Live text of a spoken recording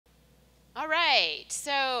All right,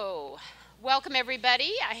 so welcome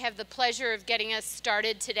everybody. I have the pleasure of getting us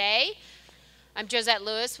started today. I'm Josette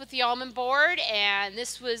Lewis with the Almond Board, and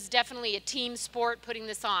this was definitely a team sport putting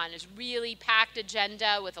this on. It's a really packed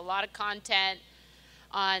agenda with a lot of content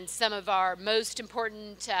on some of our most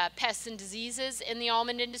important pests and diseases in the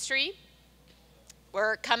almond industry.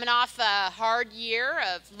 We're coming off a hard year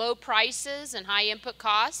of low prices and high input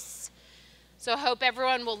costs. So I hope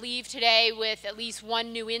everyone will leave today with at least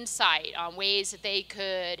one new insight on ways that they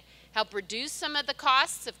could help reduce some of the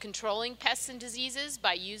costs of controlling pests and diseases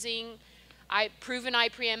by using proven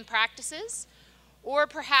IPM practices, or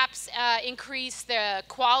perhaps increase the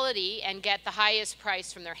quality and get the highest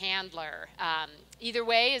price from their handler. Either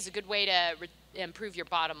way is a good way to improve your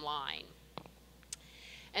bottom line.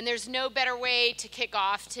 And there's no better way to kick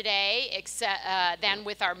off today than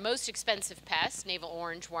with our most expensive pest, Navel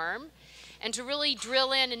Orangeworm, and to really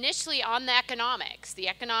drill in initially on the economics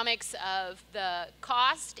of the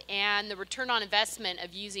cost and the return on investment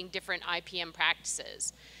of using different IPM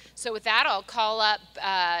practices. So with that, I'll call up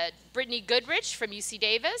Brittany Goodrich from UC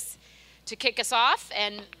Davis to kick us off.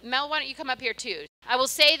 And Mel, why don't you come up here too? I will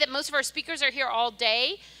say that most of our speakers are here all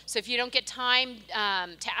day, so if you don't get time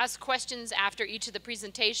to ask questions after each of the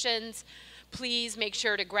presentations, please make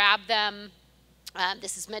sure to grab them.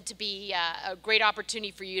 This is meant to be a great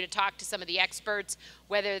opportunity for you to talk to some of the experts,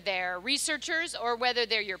 whether they're researchers or whether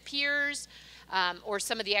they're your peers or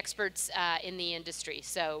some of the experts in the industry.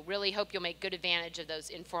 So really hope you'll make good advantage of those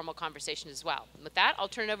informal conversations as well. And with that, I'll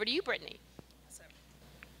turn it over to you, Brittany.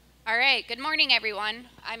 All right, good morning, everyone.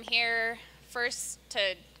 I'm here first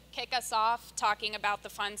to kick us off talking about the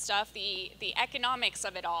fun stuff, the economics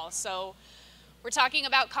of it all. So we're talking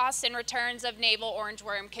about costs and returns of navel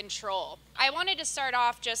orangeworm control. I wanted to start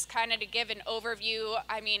off just kind of to give an overview.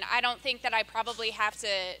 I mean, I don't think that I probably have to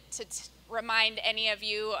remind any of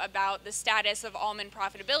you about the status of almond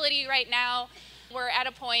profitability right now. We're at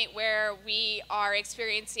a point where we are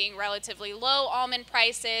experiencing relatively low almond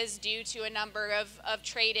prices due to a number of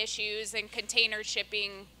trade issues and container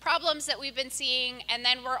shipping problems that we've been seeing. And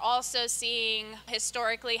then we're also seeing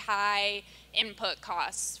historically high input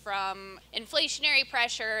costs from inflationary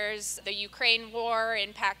pressures, the Ukraine war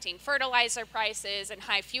impacting fertilizer prices and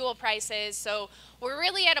high fuel prices. So we're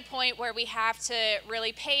really at a point where we have to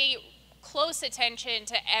really pay close attention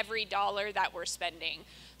to every dollar that we're spending.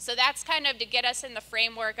 So that's kind of to get us in the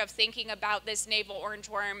framework of thinking about this navel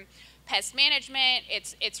orangeworm pest management.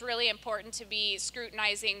 It's really important to be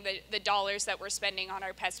scrutinizing the dollars that we're spending on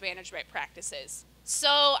our pest management practices. So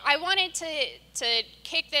I wanted to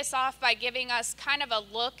kick this off by giving us kind of a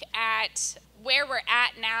look at where we're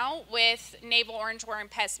at now with navel orangeworm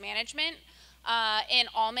pest management in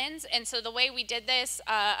almonds. And so the way we did this,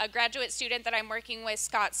 a graduate student that I'm working with,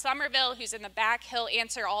 Scott Somerville, who's in the back, he'll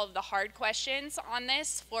answer all of the hard questions on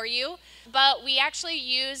this for you. But we actually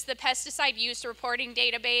use the pesticide use reporting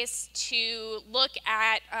database to look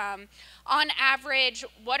at, on average,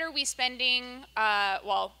 what are we spending,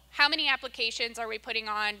 how many applications are we putting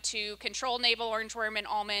on to control navel orangeworm in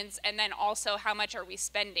almonds, and then also how much are we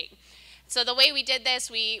spending. So the way we did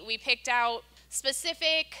this, we picked out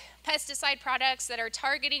specific pesticide products that are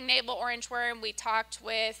targeting navel orangeworm. We talked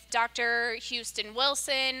with Dr. Houston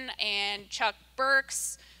Wilson and Chuck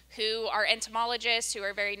Burks, who are entomologists who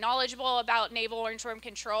are very knowledgeable about navel orangeworm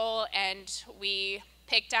control, and we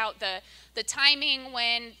picked out the timing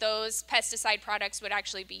when those pesticide products would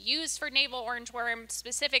actually be used for navel orangeworm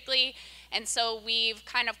specifically. And so we've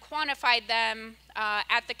kind of quantified them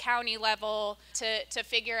at the county level to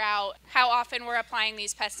figure out how often we're applying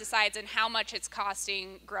these pesticides and how much it's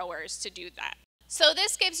costing growers to do that. So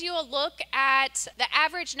this gives you a look at the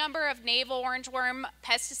average number of navel orangeworm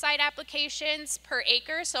pesticide applications per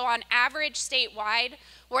acre. So on average statewide,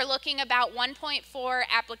 we're looking about 1.4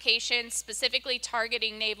 applications specifically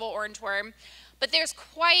targeting navel orangeworm. But there's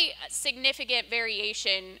quite significant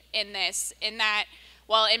variation in this, in that,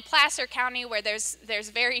 well, in Placer County, where there's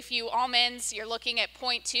very few almonds, you're looking at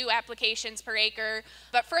 0.2 applications per acre.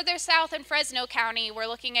 But further south in Fresno County, we're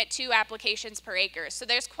looking at 2 applications per acre. So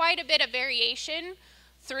there's quite a bit of variation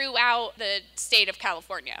throughout the state of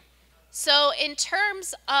California. So in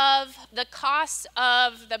terms of the cost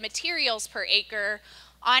of the materials per acre,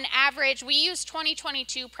 on average, we use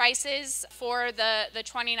 2022 prices for the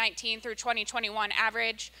 2019 through 2021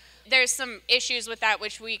 average. There's some issues with that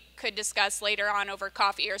which we could discuss later on over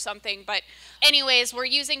coffee or something, but anyways, we're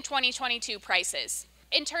using 2022 prices.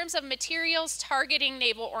 In terms of materials targeting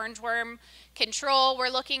navel orangeworm control, we're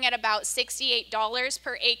looking at about $68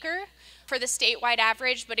 per acre for the statewide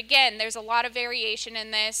average, but again, there's a lot of variation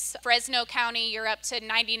in this. Fresno County, you're up to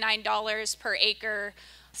 $99 per acre.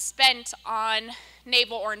 spent on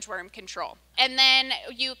navel orangeworm control. And then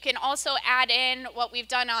you can also add in, what we've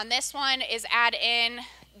done on this one is add in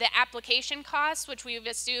the application costs, which we've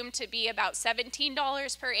assumed to be about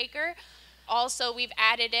 $17 per acre. Also, we've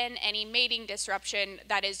added in any mating disruption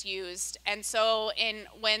that is used. And so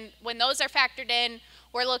when those are factored in,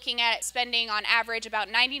 we're looking at spending on average about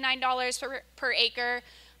 $99 per acre,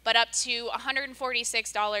 but up to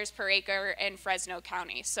 $146 per acre in Fresno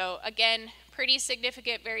County. So again, pretty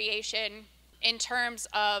significant variation in terms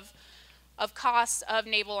of costs of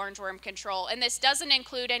navel orangeworm control. And this doesn't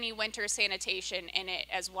include any winter sanitation in it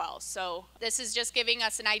as well. So this is just giving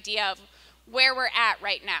us an idea of where we're at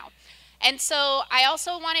right now. And so I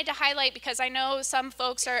also wanted to highlight, because I know some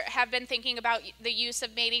folks have been thinking about the use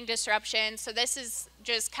of mating disruption. So this is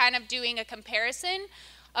just kind of doing a comparison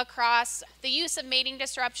across the use of mating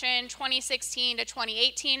disruption. 2016 to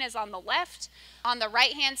 2018 is on the left. On the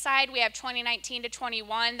right-hand side, we have 2019 to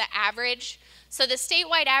 21, the average. So the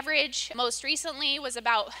statewide average most recently was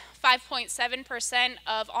about 5.7%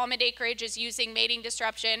 of almond acreage is using mating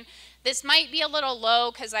disruption. This might be a little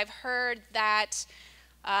low because I've heard that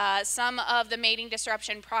some of the mating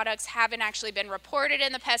disruption products haven't actually been reported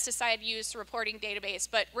in the pesticide use reporting database,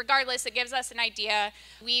 but regardless, it gives us an idea.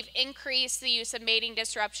 We've increased the use of mating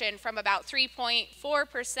disruption from about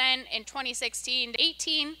 3.4% in 2016 to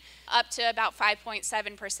 18 up to about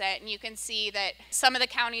 5.7%. And you can see that some of the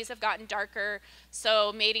counties have gotten darker,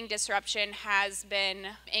 so mating disruption has been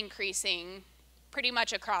increasing pretty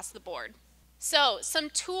much across the board. So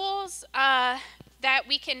some tools that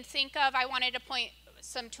we can think of, I wanted to point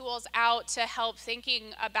some tools out to help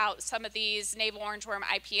thinking about some of these navel orangeworm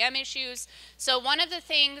IPM issues. So one of the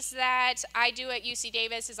things that I do at UC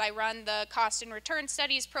Davis is I run the cost and return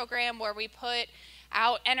studies program, where we put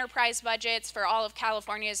out enterprise budgets for all of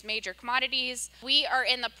California's major commodities. We are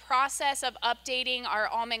in the process of updating our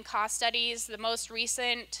almond cost studies. The most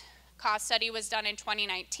recent cost study was done in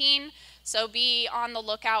 2019, so be on the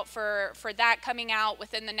lookout for that coming out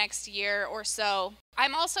within the next year or so.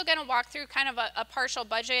 I'm also going to walk through kind of a partial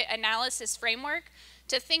budget analysis framework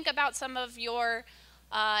to think about some of your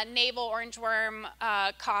navel orangeworm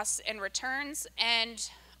costs and returns, and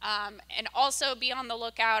also be on the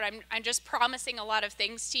lookout. I'm just promising a lot of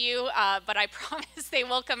things to you, but I promise they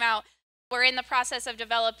will come out. We're in the process of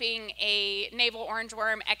developing a navel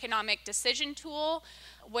orangeworm economic decision tool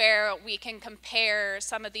where we can compare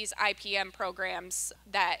some of these IPM programs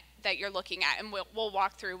that you're looking at, and we'll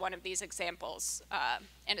walk through one of these examples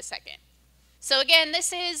in a second. So again,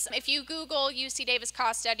 this is, if you Google UC Davis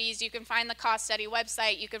cost studies, you can find the cost study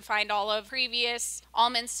website. You can find all of previous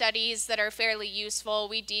almond studies that are fairly useful.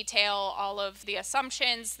 We detail all of the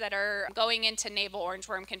assumptions that are going into navel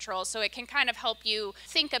orangeworm control, so it can kind of help you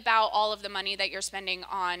think about all of the money that you're spending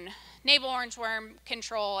on navel orangeworm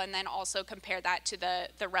control, and then also compare that to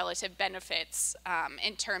the relative benefits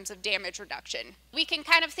in terms of damage reduction. We can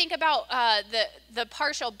kind of think about the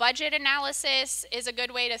partial budget analysis is a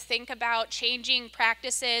good way to think about changing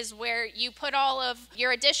practices, where you put all of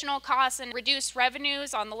your additional costs and reduced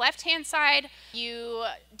revenues on the left-hand side. You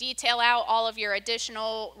detail out all of your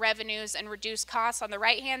additional revenues and reduced costs on the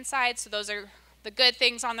right-hand side. So those are the good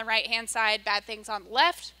things on the right-hand side, bad things on the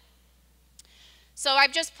left. So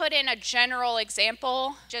I've just put in a general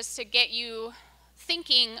example just to get you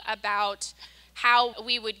thinking about how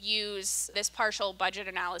we would use this partial budget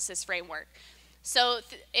analysis framework. So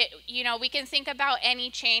we can think about any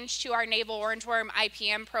change to our navel orangeworm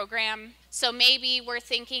IPM program. So maybe we're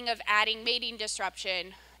thinking of adding mating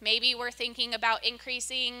disruption. Maybe we're thinking about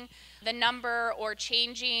increasing the number or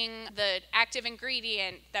changing the active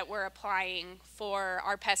ingredient that we're applying for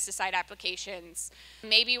our pesticide applications.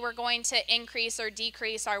 Maybe we're going to increase or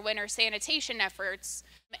decrease our winter sanitation efforts.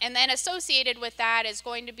 And then associated with that is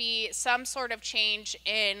going to be some sort of change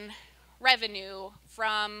in revenue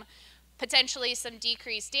from potentially some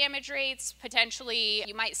decreased damage rates. Potentially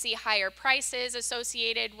you might see higher prices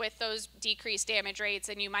associated with those decreased damage rates,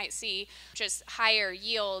 and you might see just higher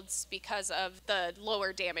yields because of the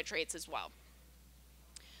lower damage rates as well.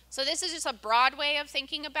 So this is just a broad way of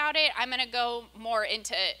thinking about it. I'm going to go more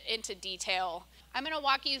into detail. I'm going to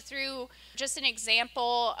walk you through just an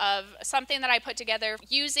example of something that I put together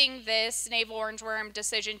using this navel orangeworm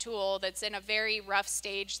decision tool that's in a very rough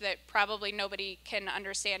stage that probably nobody can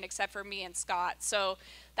understand except for me and Scott. So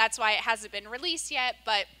that's why it hasn't been released yet.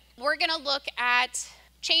 But we're going to look at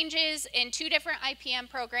changes in two different IPM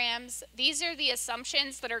programs. These are the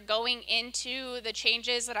assumptions that are going into the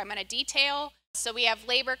changes that I'm going to detail. So we have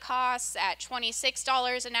labor costs at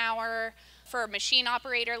 $26 an hour for machine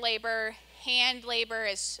operator labor, hand labor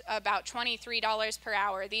is about $23 per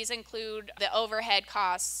hour. These include the overhead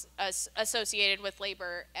costs associated with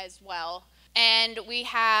labor as well. And we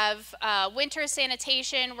have winter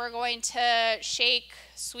sanitation. We're going to shake,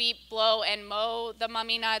 sweep, blow, and mow the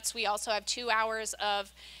mummy nuts. We also have 2 hours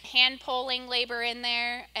of hand pulling labor in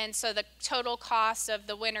there. And so the total cost of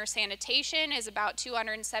the winter sanitation is about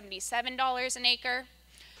 $277 an acre.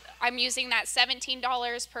 I'm using that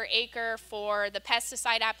 $17 per acre for the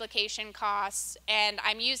pesticide application costs, and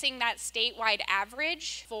I'm using that statewide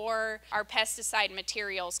average for our pesticide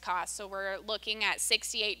materials costs. So we're looking at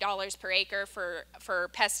 $68 per acre for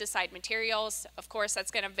pesticide materials. Of course,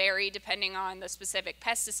 that's going to vary depending on the specific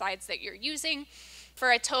pesticides that you're using,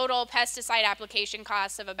 for a total pesticide application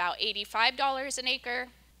cost of about $85 an acre.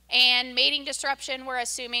 And mating disruption, we're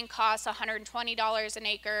assuming costs $120 an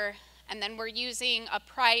acre. And then we're using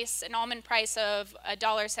an almond price of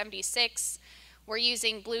 $1.76. We're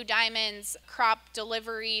using Blue Diamond's crop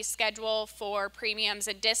delivery schedule for premiums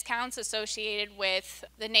and discounts associated with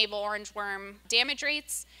the navel orangeworm damage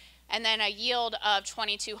rates, and then a yield of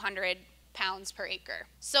 2,200 pounds per acre.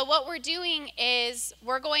 So what we're doing is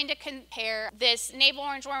we're going to compare this navel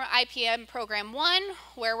orangeworm IPM program 1,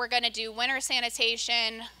 where we're going to do winter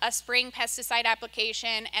sanitation, a spring pesticide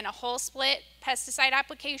application, and a whole split pesticide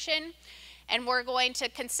application. And we're going to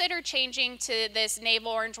consider changing to this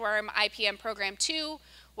navel orangeworm IPM program 2,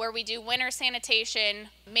 where we do winter sanitation,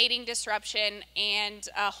 mating disruption, and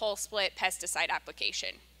a whole split pesticide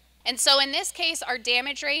application. And so in this case, our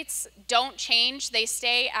damage rates don't change. They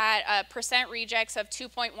stay at a percent rejects of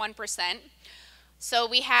 2.1%. So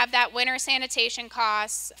we have that winter sanitation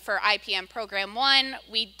costs for IPM program 1.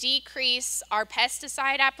 We decrease our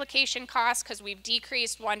pesticide application costs because we've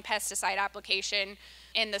decreased one pesticide application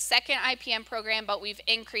in the second IPM program, but we've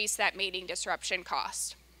increased that mating disruption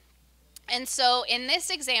cost. And so in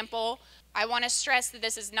this example, I want to stress that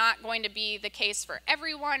this is not going to be the case for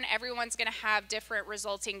everyone. Everyone's going to have different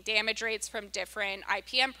resulting damage rates from different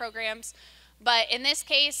IPM programs. But in this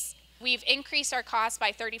case, we've increased our cost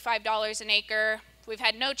by $35 an acre. We've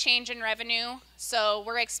had no change in revenue, so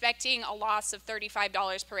we're expecting a loss of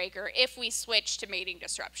 $35 per acre if we switch to mating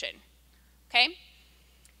disruption. Okay?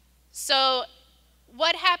 So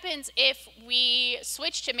what happens if we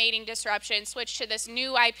switch to mating disruption, switch to this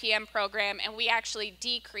new IPM program, and we actually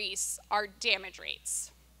decrease our damage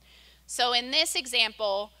rates? So in this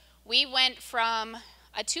example, we went from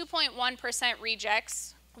a 2.1%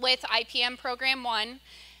 rejects with IPM program 1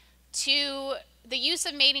 to the use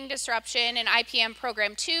of mating disruption in IPM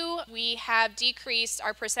program 2. We have decreased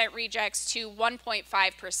our percent rejects to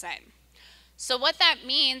 1.5%. So what that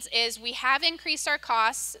means is we have increased our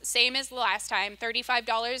costs, same as the last time,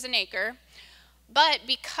 $35 an acre, but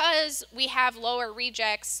because we have lower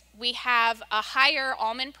rejects, we have a higher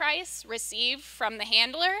almond price received from the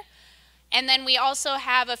handler, and then we also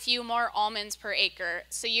have a few more almonds per acre.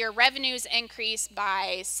 So your revenues increase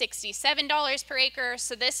by $67 per acre,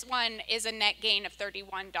 so this one is a net gain of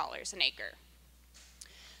 $31 an acre.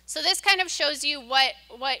 So this kind of shows you what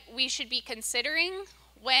we should be considering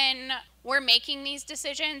when we're making these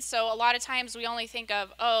decisions. So a lot of times we only think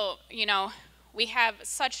of, oh, you know, we have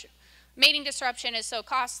such, mating disruption is so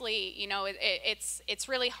costly, you know, it's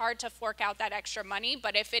really hard to fork out that extra money,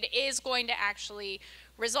 but if it is going to actually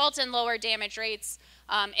result in lower damage rates,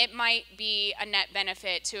 it might be a net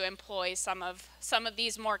benefit to employ some of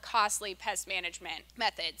these more costly pest management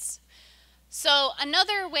methods. So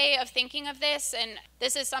another way of thinking of this, and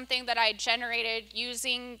this is something that I generated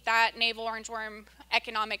using that navel orangeworm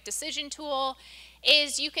economic decision tool,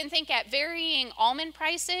 is you can think at varying almond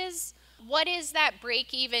prices, what is that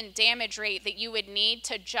break-even damage rate that you would need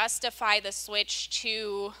to justify the switch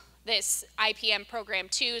to this IPM program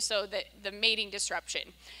 2, so the mating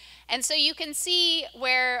disruption. And so you can see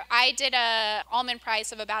where I did a almond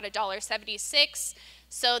price of about $1.76.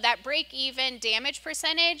 So that break-even damage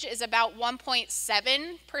percentage is about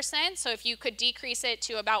 1.7%. So if you could decrease it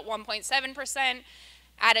to about 1.7%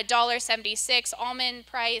 at $1.76 almond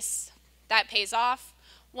price, that pays off.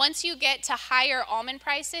 Once you get to higher almond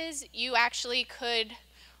prices, you actually could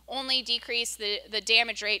only decrease the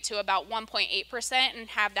damage rate to about 1.8% and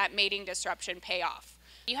have that mating disruption pay off.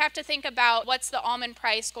 You have to think about what's the almond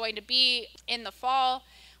price going to be in the fall,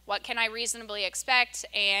 what can I reasonably expect,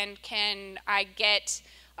 and can I get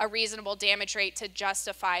a reasonable damage rate to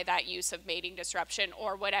justify that use of mating disruption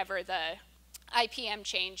or whatever the IPM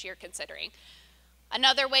change you're considering.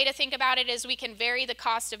 Another way to think about it is we can vary the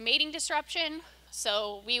cost of mating disruption.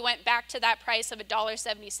 So we went back to that price of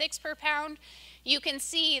 $1.76 per pound. You can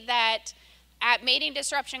see that at mating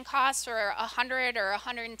disruption costs for $100 or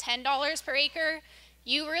 $110 per acre,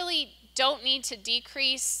 you really don't need to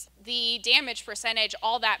decrease the damage percentage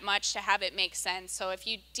all that much to have it make sense. So if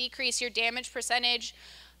you decrease your damage percentage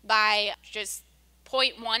by just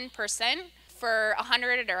 0.1% for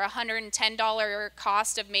 $100 or $110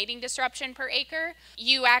 cost of mating disruption per acre,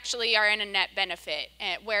 you actually are in a net benefit.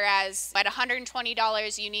 Whereas at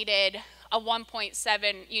 $120, you needed a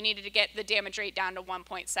 1.7, you needed to get the damage rate down to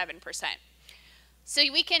 1.7%. So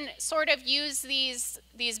we can sort of use these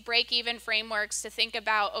break-even frameworks to think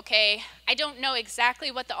about, okay, I don't know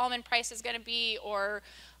exactly what the almond price is going to be, or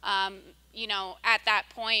you know, at that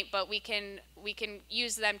point, but we can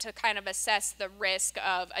use them to kind of assess the risk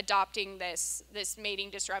of adopting this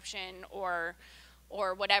mating disruption or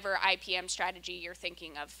whatever IPM strategy you're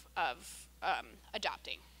thinking of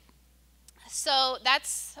adopting. So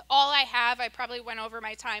that's all I have. I probably went over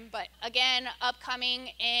my time, but again, upcoming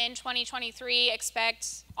in 2023,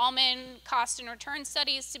 expect almond cost and return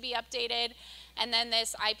studies to be updated, and then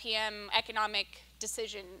this IPM economic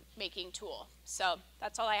decision-making tool. So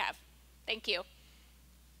that's all I have. Thank you.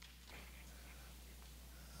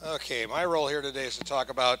 Okay, my role here today is to talk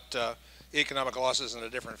about economic losses in a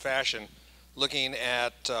different fashion, looking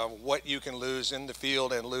at what you can lose in the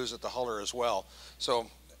field and lose at the huller as well. So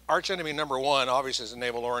arch enemy number one obviously is the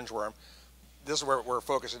navel orangeworm. This is where we're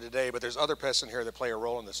focusing today, but there's other pests in here that play a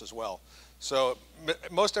role in this as well. So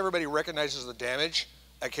most everybody recognizes the damage.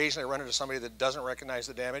 Occasionally I run into somebody that doesn't recognize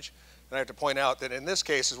the damage. And I have to point out that in this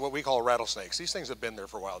case is what we call rattlesnakes. These things have been there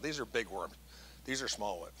for a while. These are big worms. These are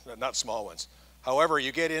small ones, not small ones. However,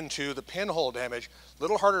 you get into the pinhole damage, a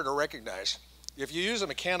little harder to recognize. If you use a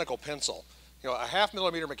mechanical pencil, you know, a 1/2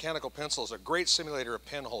 millimeter mechanical pencil is a great simulator of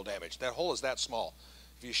pinhole damage. That hole is that small.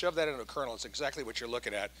 If you shove that into a kernel, it's exactly what you're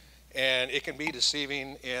looking at. And it can be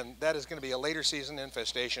deceiving, and that is going to be a later season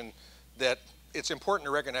infestation that it's important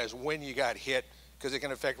to recognize when you got hit, because it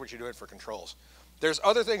can affect what you're doing for controls. There's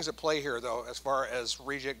other things at play here, though, as far as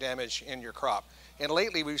reject damage in your crop. And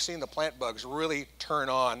lately, we've seen the plant bugs really turn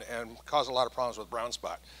on and cause a lot of problems with brown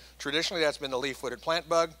spot. Traditionally, that's been the leaf-footed plant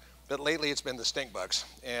bug, but lately it's been the stink bugs.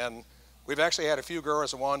 And we've actually had a few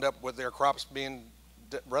growers that wound up with their crops being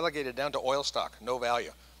relegated down to oil stock, no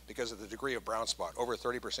value, because of the degree of brown spot, over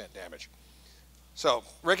 30% damage. So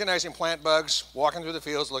recognizing plant bugs, walking through the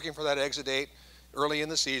fields, looking for that exit date early in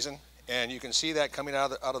the season, and you can see that coming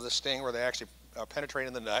out of the sting where they actually penetrate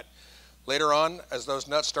in the nut. Later on, as those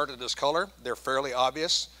nuts start to discolor, they're fairly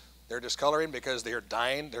obvious. They're discoloring because they're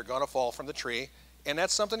dying, they're going to fall from the tree, and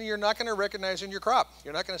that's something you're not going to recognize in your crop.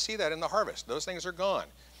 You're not going to see that in the harvest. Those things are gone.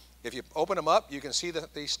 If you open them up, you can see the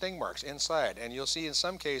sting marks inside, and you'll see in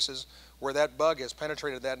some cases where that bug has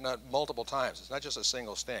penetrated that nut multiple times. It's not just a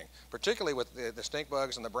single sting, particularly with the stink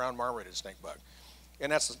bugs and the brown marmorated stink bug.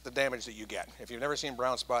 And that's the damage that you get. If you've never seen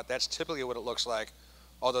brown spot, that's typically what it looks like.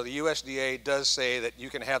 Although the USDA does say that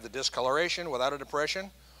you can have the discoloration without a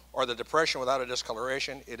depression, or the depression without a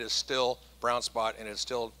discoloration, it is still brown spot and it's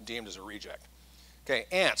still deemed as a reject. Okay,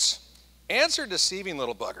 ants. Ants are deceiving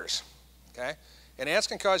little buggers, okay? And ants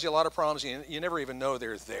can cause you a lot of problems. You never even know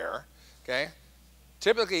they're there, okay?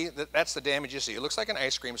 Typically, that's the damage you see. It looks like an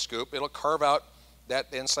ice cream scoop. It'll carve out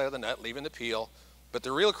that inside of the nut, leaving the peel. But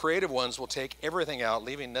the real creative ones will take everything out,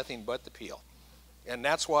 leaving nothing but the peel. And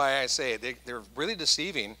that's why I say they're really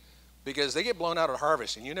deceiving, because they get blown out at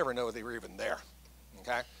harvest and you never know they were even there,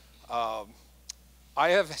 okay? I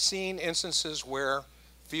have seen instances where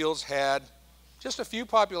fields had just a few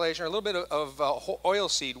population, or a little bit of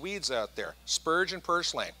oilseed weeds out there, spurge and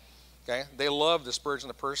purslane, okay? They love the spurge and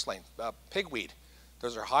the purslane. Pigweed,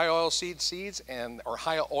 those are high oil seeds or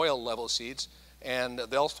high oil level seeds, and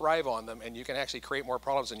they'll thrive on them, and you can actually create more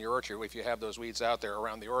problems in your orchard if you have those weeds out there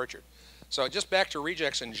around the orchard. So just back to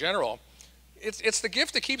rejects in general, it's the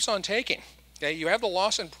gift that keeps on taking. Okay, you have the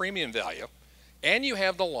loss in premium value, and you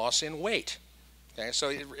have the loss in weight. Okay, so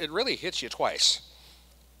it really hits you twice.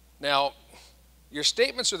 Now, your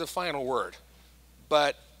statements are the final word,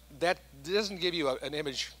 but that doesn't give you an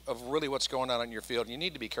image of really what's going on in your field. You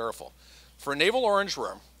need to be careful. For navel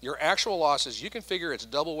orangeworm, your actual losses, you can figure it's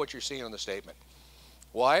double what you're seeing in the statement.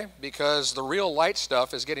 Why? Because the real light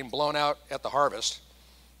stuff is getting blown out at the harvest.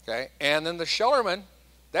 Okay, and then the shellerman,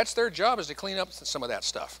 that's their job, is to clean up some of that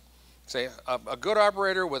stuff. Say, a good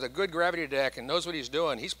operator with a good gravity deck and knows what he's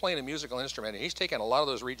doing, he's playing a musical instrument and he's taking a lot of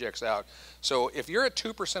those rejects out. So if you're at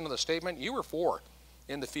 2% of the statement, you were 4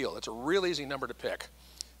 in the field. It's a real easy number to pick.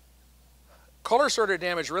 Color sorter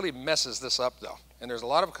damage really messes this up though. And there's a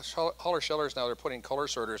lot of color shellers now that are putting color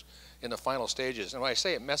sorters in the final stages. And when I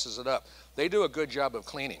say it messes it up, they do a good job of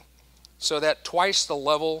cleaning. So that twice the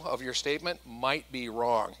level of your statement might be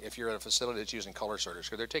wrong if you're at a facility that's using color sorters,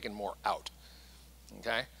 because they're taking more out,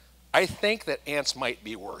 okay? I think that ants might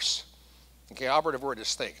be worse. Okay, operative word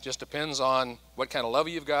is think. Just depends on what kind of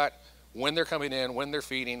level you've got, when they're coming in, when they're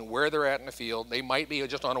feeding, where they're at in the field. They might be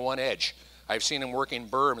just on one edge. I've seen them working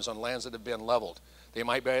berms on lands that have been leveled. They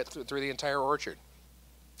might be through the entire orchard.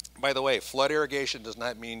 By the way, flood irrigation does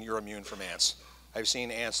not mean you're immune from ants. I've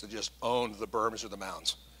seen ants that just own the berms or the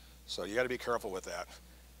mounds. So you got to be careful with that.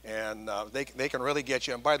 And they can really get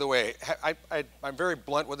you. And by the way, I'm very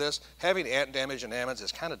blunt with this. Having ant damage in almonds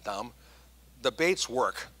is kind of dumb. The baits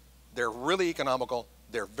work. They're really economical.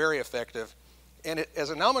 They're very effective. And as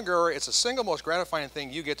an almond grower, it's the single most gratifying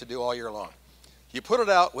thing you get to do all year long. You put it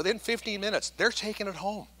out, within 15 minutes, they're taking it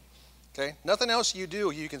home. Okay? Nothing else you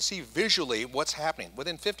do, you can see visually what's happening.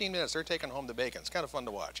 Within 15 minutes, they're taking home the bacon. It's kind of fun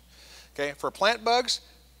to watch. Okay? For plant bugs,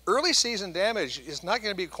 early season damage is not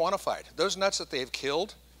going to be quantified. Those nuts that they've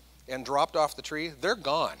killed and dropped off the tree, they're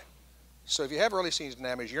gone. So if you have early season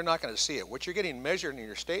damage, you're not going to see it. What you're getting measured in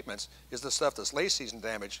your statements is the stuff that's late season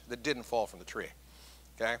damage that didn't fall from the tree.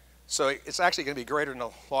 Okay? So it's actually going to be greater than the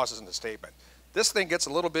losses in the statement. This thing gets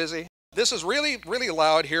a little busy. This is really, really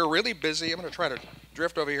loud here, really busy. I'm going to try to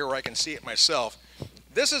drift over here where I can see it myself.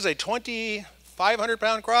 This is a 2,500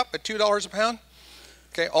 pound crop at $2 a pound.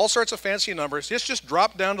 Okay, all sorts of fancy numbers. This just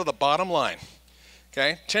dropped down to the bottom line.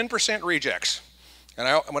 Okay, 10% rejects.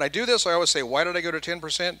 And when I do this, I always say, why did I go to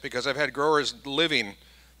 10%? Because I've had growers living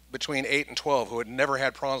between 8 and 12 who had never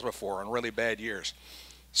had problems before in really bad years.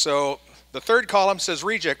 So the third column says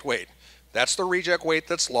reject weight. That's the reject weight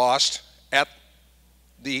that's lost at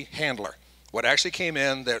the handler. What actually came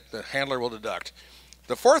in that the handler will deduct.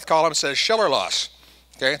 The fourth column says sheller loss.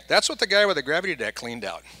 Okay, that's what the guy with the gravity deck cleaned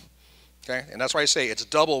out. Okay, and that's why I say it's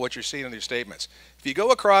double what you're seeing in these statements. If you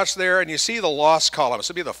go across there and you see the loss column, this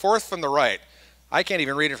will be the fourth from the right. I can't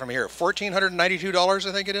even read it from here. $1,492,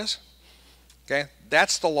 I think it is. Okay,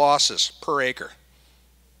 that's the losses per acre.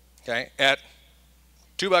 Okay, at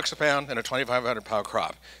 $2 a pound and a 2,500 pound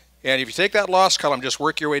crop. And if you take that loss column, just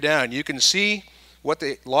work your way down, you can see what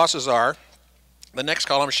the losses are. The next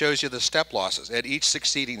column shows you the step losses at each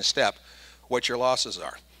succeeding step, what your losses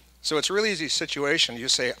are. So it's a really easy situation. You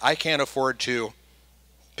say, I can't afford to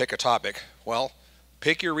pick a topic. Well,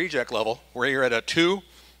 pick your reject level where you're at a 2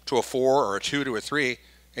 to a 4 or a 2 to a 3,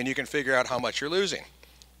 and you can figure out how much you're losing.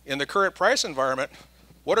 In the current price environment,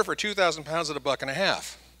 what are for 2,000 pounds at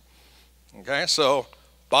 $1.50? Okay, so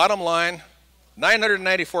bottom line,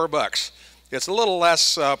 994 bucks. It's a little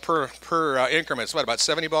less per increment. It's about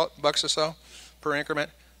 70 bucks or so per increment.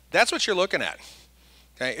 That's what you're looking at.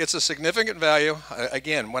 Okay, it's a significant value.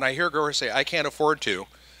 Again, when I hear growers say, I can't afford to,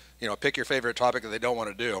 pick your favorite topic that they don't want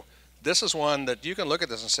to do, this is one that you can look at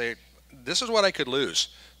this and say, this is what I could lose.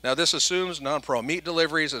 Now, this assumes non-pro meat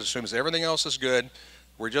deliveries. It assumes everything else is good.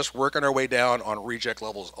 We're just working our way down on reject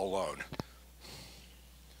levels alone.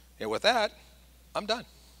 And with that, I'm done.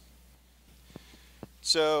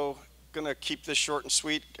 So, gonna keep this short and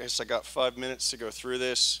sweet. I guess I got 5 minutes to go through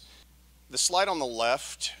this. The slide on the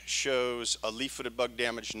left shows a leaf-footed bug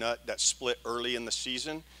damaged nut that split early in the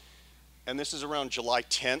season. And this is around July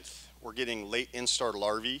 10th. We're getting late instar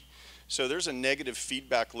larvae. So there's a negative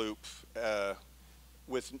feedback loop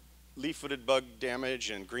with leaf-footed bug damage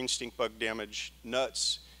and green stink bug damage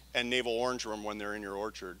nuts and navel orangeworm when they're in your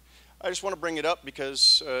orchard. I just want to bring it up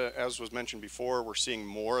because, as was mentioned before, we're seeing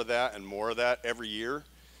more of that and more of that every year.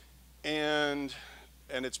 And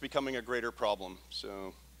it's becoming a greater problem.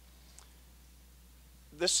 So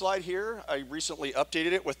this slide here, I recently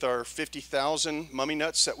updated it with our 50,000 mummy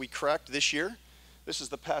nuts that we cracked this year. This is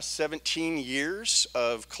the past 17 years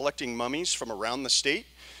of collecting mummies from around the state.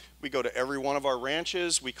 We go to every one of our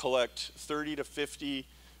ranches. We collect 30 to 50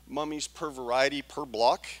 mummies per variety per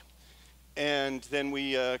block. And then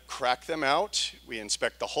we crack them out. We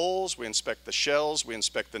inspect the hulls, we inspect the shells, we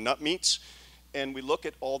inspect the nut meats, and we look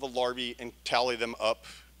at all the larvae and tally them up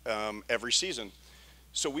every season.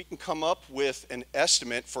 So we can come up with an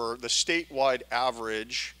estimate for the statewide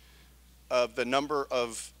average of the number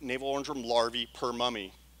of navel orangeworm larvae per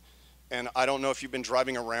mummy. And I don't know if you've been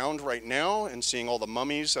driving around right now and seeing all the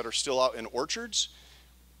mummies that are still out in orchards.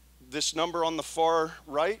 This number on the far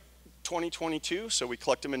right, 2022, so we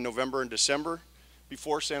collect them in November and December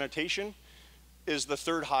before sanitation, is the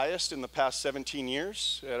third highest in the past 17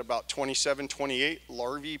 years at about 27, 28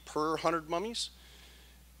 larvae per 100 mummies.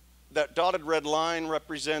 That dotted red line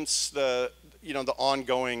represents the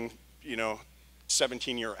ongoing,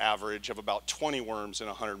 17-year average of about 20 worms in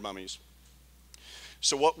 100 mummies.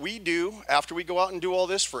 So what we do after we go out and do all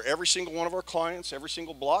this for every single one of our clients, every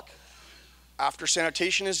single block, after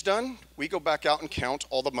sanitation is done, we go back out and count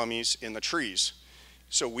all the mummies in the trees.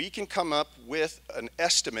 So we can come up with an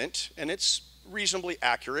estimate, and it's reasonably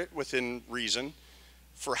accurate within reason,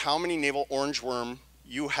 for how many navel orangeworm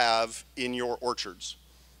you have in your orchards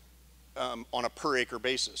on a per acre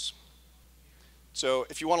basis. So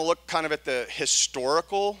if you want to look kind of at the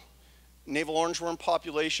historical navel orangeworm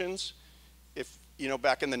populations, if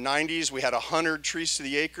back in the 90s we had 100 trees to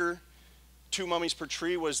the acre, 2 mummies per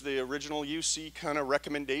tree was the original UC kind of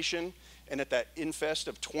recommendation, and at that infest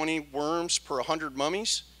of 20 worms per 100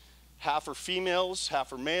 mummies, half are females,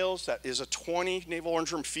 half are males. That is a 20 navel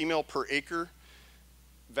orangeworm female per acre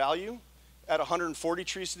value. At 140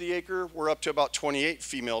 trees to the acre, we're up to about 28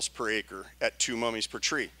 females per acre at 2 mummies per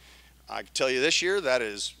tree. I can tell you this year,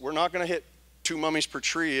 we're not going to hit 2 mummies per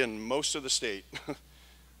tree in most of the state.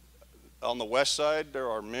 On the west side, there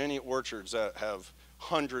are many orchards that have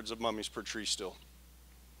hundreds of mummies per tree still.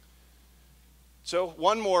 So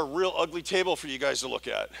one more real ugly table for you guys to look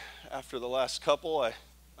at. After the last couple,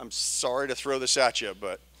 I'm sorry to throw this at you,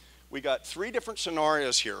 but we got 3 different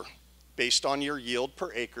scenarios here based on your yield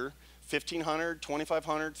per acre, 1,500,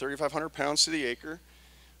 2,500, 3,500 pounds to the acre.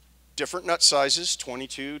 Different nut sizes,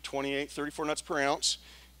 22, 28, 34 nuts per ounce.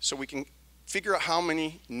 So we can figure out how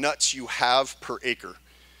many nuts you have per acre.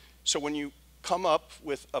 So when you come up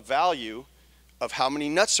with a value of how many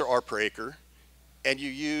nuts there are per acre, and you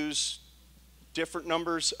use different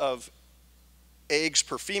numbers of eggs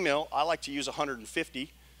per female, I like to use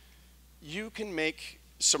 150, you can make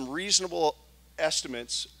some reasonable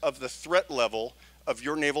estimates of the threat level of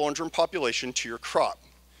your navel orangeworm population to your crop.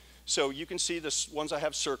 So you can see the ones I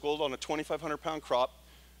have circled on a 2,500 pound crop,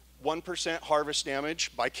 1% harvest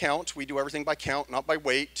damage by count. We do everything by count, not by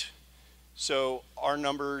weight. So our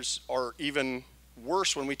numbers are even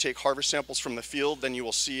worse when we take harvest samples from the field than you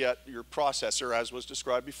will see at your processor, as was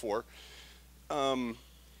described before.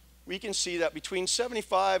 We can see that between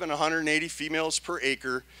 75 and 180 females per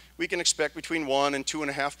acre, we can expect between 1 and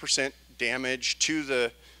 2.5% damage to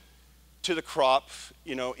the crop,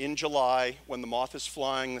 in July when the moth is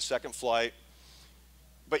flying the second flight.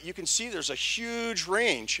 But you can see there's a huge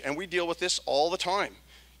range, and we deal with this all the time.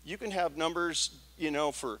 You can have numbers,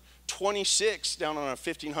 for 26 down on a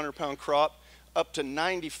 1,500 pound crop, up to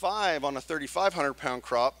 95 on a 3,500 pound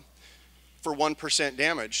crop for 1%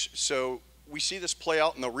 damage. So we see this play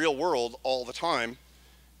out in the real world all the time.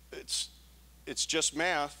 It's just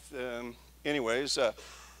math. Anyways,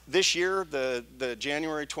 this year, the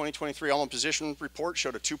January 2023 almond position report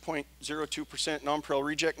showed a 2.02% non-pareil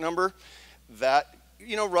reject number. That,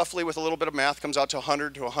 roughly with a little bit of math comes out to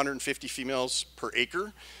 100 to 150 females per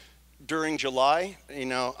acre. During July,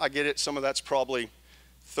 I get it, some of that's probably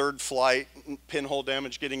third flight, pinhole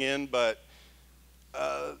damage getting in, but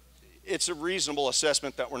it's a reasonable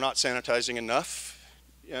assessment that we're not sanitizing enough,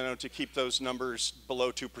 to keep those numbers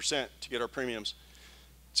below 2% to get our premiums.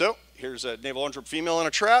 So here's a navel orangeworm female in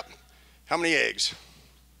a trap. How many eggs?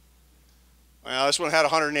 Well, this one had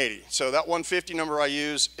 180. So that 150 number I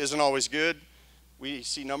use isn't always good. We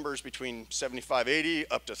see numbers between 75, 80,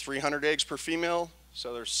 up to 300 eggs per female.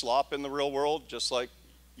 So there's slop in the real world, just like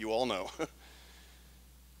you all know.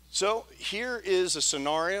 So here is a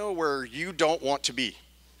scenario where you don't want to be.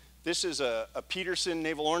 This is a Peterson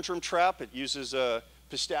navel orangeworm trap. It uses a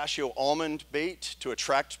pistachio almond bait to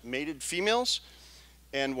attract mated females.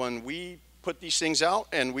 And when we put these things out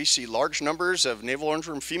and we see large numbers of navel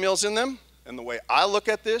orangeworm females in them, and the way I look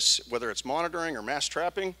at this, whether it's monitoring or mass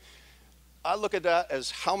trapping, I look at that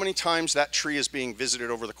as how many times that tree is being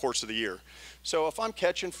visited over the course of the year. So if I'm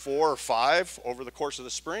catching 4 or 5 over the course of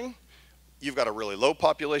the spring, you've got a really low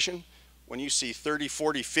population. When you see 30,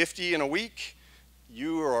 40, 50 in a week,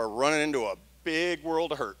 you are running into a big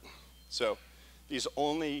world of hurt. So these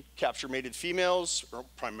only capture mated females, or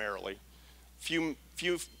primarily. Few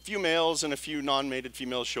males and a few non-mated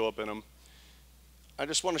females show up in them. I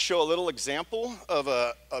just want to show a little example of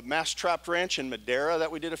a mass trapped ranch in Madera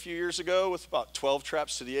that we did a few years ago with about 12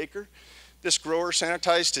 traps to the acre. This grower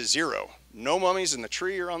sanitized to 0. No mummies in the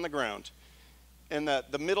tree or on the ground. And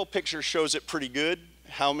the middle picture shows it pretty good,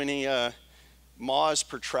 how many moths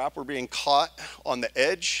per trap were being caught on the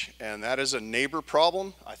edge, and that is a neighbor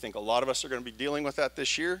problem. I think a lot of us are going to be dealing with that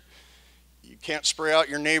this year. You can't spray out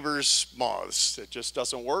your neighbor's moths. It just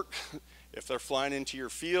doesn't work. If they're flying into your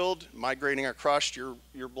field, migrating across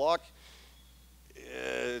your block,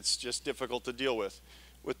 it's just difficult to deal with.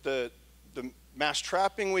 With the mass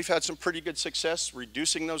trapping, we've had some pretty good success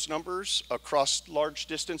reducing those numbers across large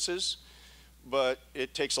distances, but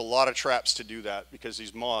it takes a lot of traps to do that because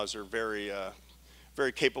these moths are very,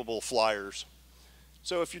 very capable flyers.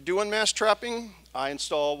 So if you're doing mass trapping, I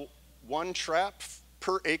install 1 trap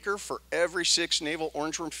per acre for every 6 navel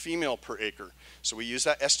orangeworm female per acre. So we use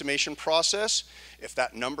that estimation process. If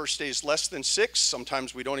that number stays less than 6,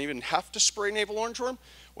 sometimes we don't even have to spray navel orangeworm.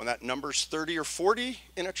 When that number's 30 or 40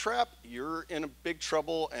 in a trap, you're in a big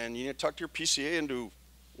trouble and you need to talk to your PCA and do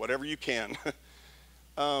whatever you can.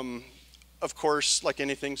 Of course, like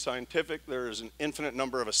anything scientific, there is an infinite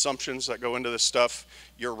number of assumptions that go into this stuff.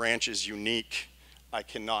 Your ranch is unique. I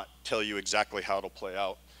cannot tell you exactly how it'll play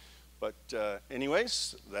out. But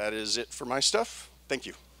anyways, that is it for my stuff. Thank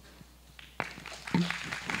you.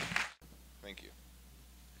 Thank you.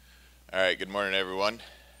 All right, good morning, everyone.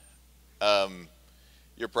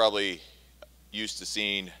 You're probably used to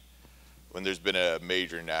seeing when there's been a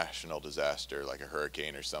major national disaster, like a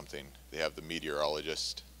hurricane or something, they have the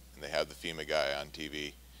meteorologist and they have the FEMA guy on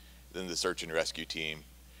TV, then the search and rescue team,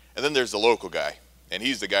 and then there's the local guy, and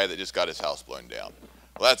he's the guy that just got his house blown down.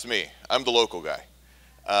 Well, that's me. I'm the local guy.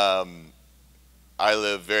 I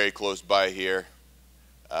live very close by here.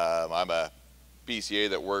 I'm a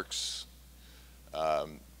PCA that works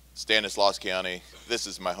Stanislaus County. This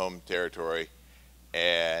is my home territory,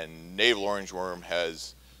 and Navel Orangeworm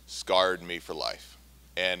has scarred me for life.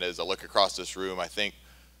 And as I look across this room, I think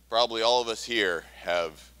probably all of us here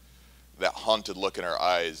have that haunted look in our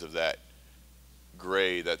eyes of that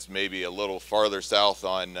gray that's maybe a little farther south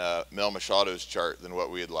on Mel Machado's chart than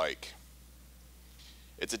what we'd like.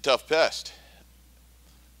 It's a tough pest.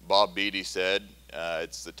 Bob Beatty said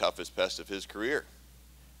it's the toughest pest of his career,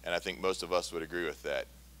 and I think most of us would agree with that.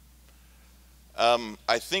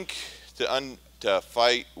 I think to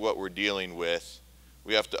fight what we're dealing with,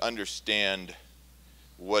 we have to understand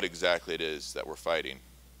what exactly it is that we're fighting.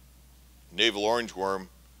 Navel orangeworm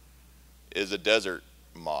is a desert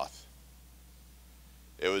moth.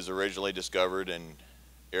 It was originally discovered in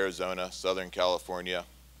Arizona, Southern California,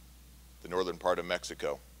 the northern part of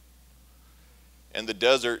Mexico. In the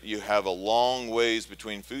desert, you have a long ways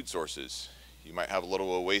between food sources. You might have a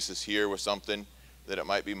little oasis here with something, that it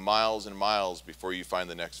might be miles and miles before you find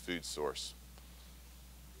the next food source.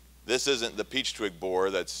 This isn't the peach twig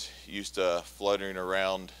borer that's used to fluttering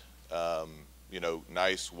around,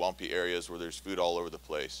 nice, swampy areas where there's food all over the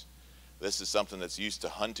place. This is something that's used to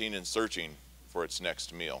hunting and searching for its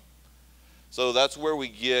next meal. So that's where we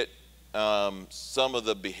get some of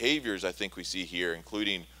the behaviors I think we see here,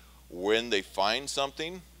 including when they find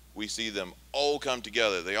something, we see them all come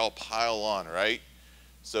together. They all pile on, right?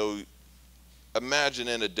 So imagine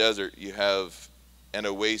in a desert you have an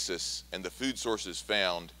oasis and the food source is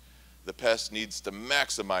found. The pest needs to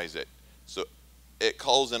maximize it. So it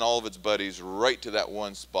calls in all of its buddies right to that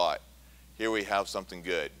one spot. Here we have something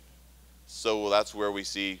good. So that's where we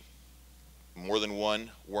see more than one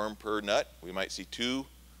worm per nut. We might see 2,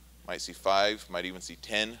 might see 5, might even see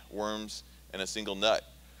 10 worms in a single nut.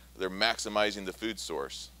 They're maximizing the food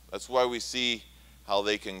source. That's why we see how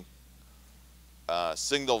they can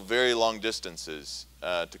signal very long distances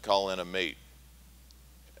to call in a mate.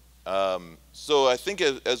 So I think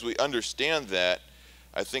as we understand that,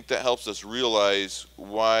 I think that helps us realize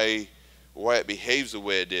why it behaves the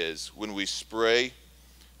way it is. When we spray,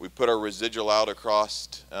 we put our residual out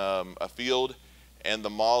across a field, and the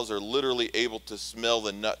moths are literally able to smell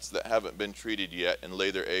the nuts that haven't been treated yet and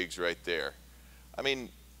lay their eggs right there. I mean,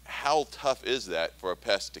 how tough is that for a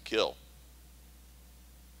pest to kill?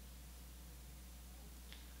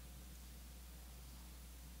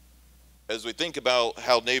 As we think about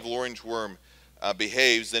how navel orangeworm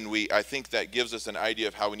behaves, then I think that gives us an idea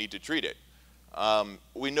of how we need to treat it.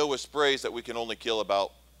 We know with sprays that we can only kill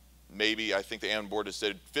about, maybe, I think the Animal Board has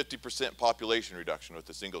said 50% population reduction with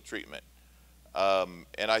a single treatment.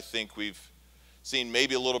 And I think we've seen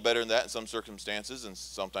maybe a little better than that in some circumstances and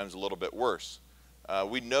sometimes a little bit worse.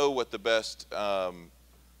 We know what the best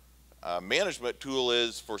management tool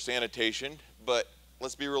is for sanitation, but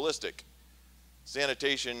let's be realistic.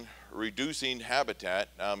 Sanitation, reducing habitat,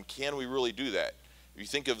 can we really do that? If you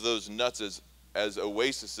think of those nuts as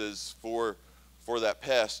oases for that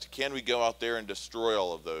pest, can we go out there and destroy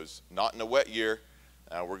all of those? Not in a wet year.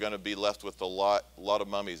 We're going to be left with a lot of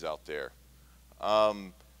mummies out there.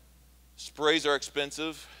 Sprays are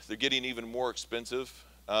expensive. They're getting even more expensive.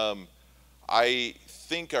 I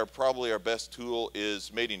think probably our best tool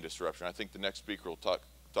is mating disruption. I think the next speaker will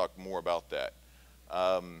talk more about that.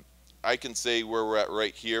 I can say where we're at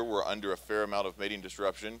right here, we're under a fair amount of mating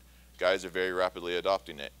disruption. Guys are very rapidly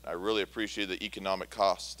adopting it. I really appreciate the economic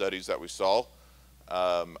cost studies that we saw.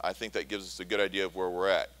 I think that gives us a good idea of where we're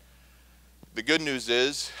at. The good news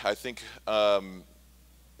is, I think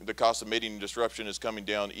the cost of mating disruption is coming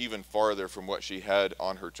down even farther from what she had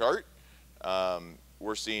on her chart.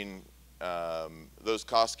 We're seeing those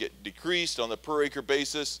costs get decreased on the per acre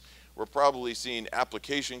basis. We're probably seeing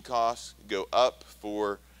application costs go up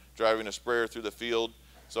for driving a sprayer through the field.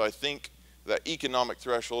 So I think that economic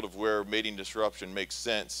threshold of where mating disruption makes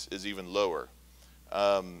sense is even lower.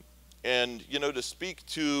 And you know, to speak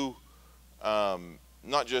to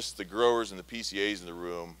not just the growers and the PCAs in the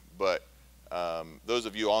room, but those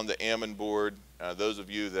of you on the Almond board, those of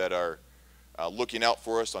you that are looking out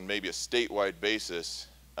for us on maybe a statewide basis,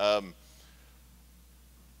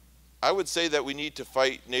 I would say that we need to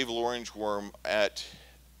fight Navel Orangeworm, at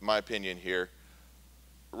my opinion here,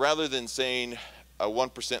 rather than saying a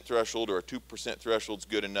 1% threshold or a 2% threshold is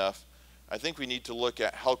good enough. I think we need to look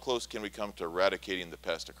at how close can we come to eradicating the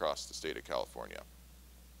pest across the state of California.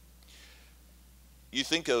 You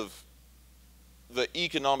think of the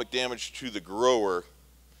economic damage to the grower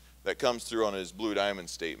that comes through on his Blue Diamond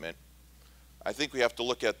statement. I think we have to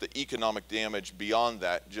look at the economic damage beyond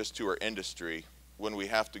that, just to our industry, when we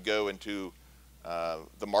have to go into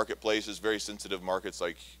the marketplaces, very sensitive markets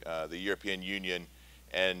like the European Union,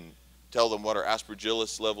 and tell them what our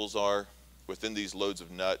aspergillus levels are within these loads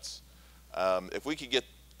of nuts. If we could get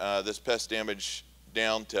this pest damage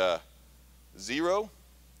down to 0,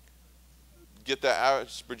 get that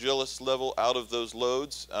aspergillus level out of those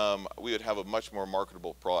loads, we would have a much more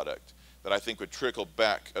marketable product that I think would trickle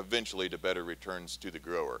back eventually to better returns to the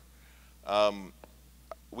grower.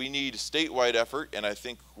 We need statewide effort, and I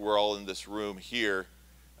think we're all in this room here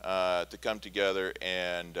to come together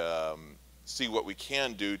and see what we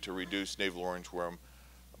can do to reduce Navel Orangeworm.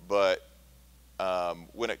 But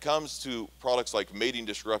when it comes to products like mating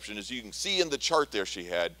disruption, as you can see in the chart there she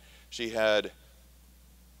had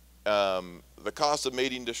the cost of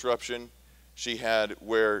mating disruption. She had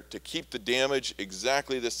where to keep the damage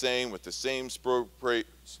exactly the same with the same spray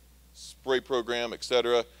program,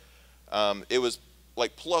 etc. It was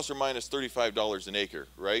like plus or minus $35 an acre,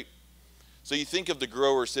 right? So you think of the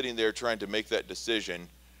grower sitting there trying to make that decision,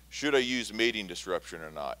 should I use mating disruption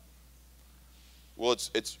or not? Well,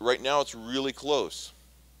 it's right now it's really close.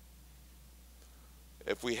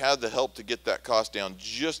 If we had the help to get that cost down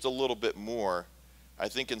just a little bit more, I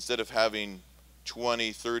think instead of having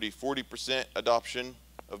 20, 30, 40% adoption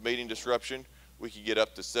of mating disruption, we could get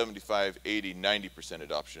up to 75, 80, 90%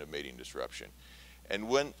 adoption of mating disruption. And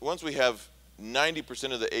once we have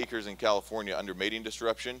 90% of the acres in California under mating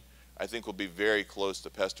disruption, I think we'll be very close to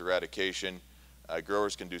pest eradication.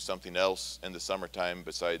 Growers can do something else in the summertime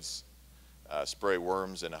besides spray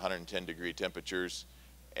worms in 110-degree temperatures,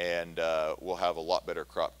 and we'll have a lot better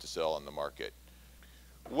crop to sell on the market.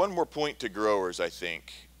 One more point to growers, I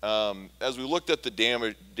think. As we looked at the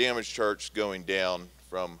damage charts going down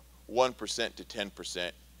from 1% to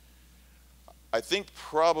 10%, I think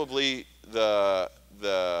probably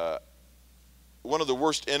one of the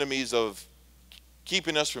worst enemies of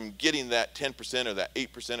keeping us from getting that 10% or that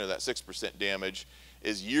 8% or that 6% damage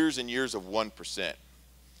is years and years of 1%.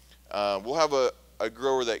 We'll have a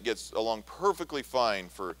grower that gets along perfectly fine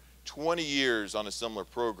for 20 years on a similar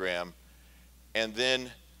program, and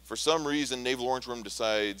then for some reason Navel Orangeworm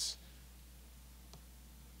decides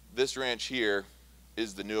this ranch here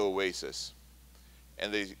is the new oasis,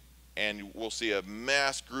 and we'll see a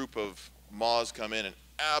mass group of moths come in and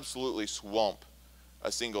absolutely swamp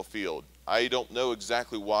a single field. I don't know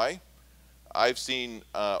exactly why. I've seen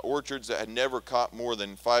orchards that had never caught more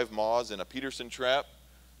than 5 moths in a Peterson trap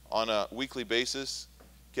on a weekly basis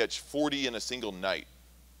catch 40 in a single night.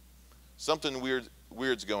 Something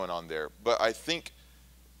weird's going on there. But I think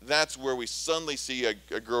that's where we suddenly see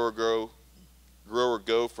a grower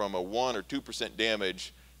go from a 1 or 2%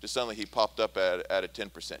 damage to suddenly he popped up at a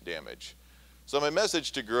 10% damage. So my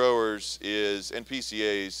message to growers is, and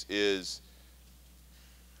PCAs is,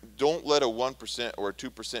 don't let a 1% or a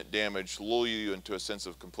 2% damage lull you into a sense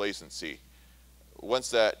of complacency. Once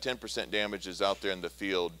that 10% damage is out there in the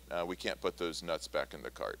field, we can't put those nuts back in the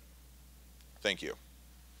cart. Thank you.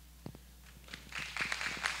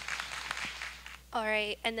 All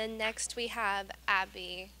right, and then next we have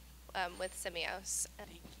Abby with Simios.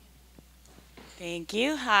 Thank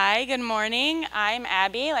you. Hi, good morning. I'm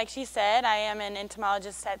Abby. Like she said, I am an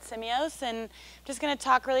entomologist at Simios, and I'm just going to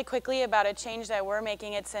talk really quickly about a change that we're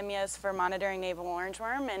making at Simios for monitoring Navel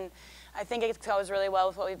Orangeworm, and I think it goes really well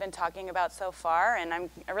with what we've been talking about so far, and I'm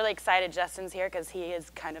really excited Justin's here because he is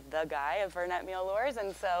kind of the guy for net meal lures,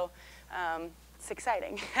 and so it's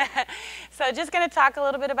exciting. So just going to talk a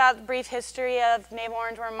little bit about the brief history of Navel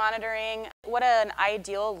Orangeworm monitoring, what an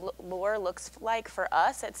ideal lure looks like for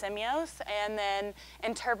us at Simios, and then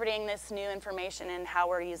interpreting this new information and how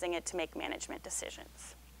we're using it to make management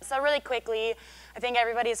decisions. So really quickly, I think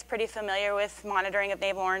everybody's pretty familiar with monitoring of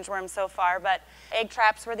navel orangeworm so far, but egg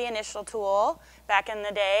traps were the initial tool back in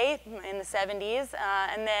the day, in the 70s.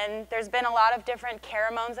 And then there's been a lot of different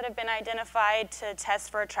pheromones that have been identified to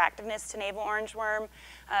test for attractiveness to navel orangeworm.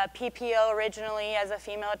 PPO originally as a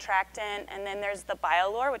female attractant, and then there's the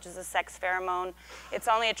biolure, which is a sex pheromone. It's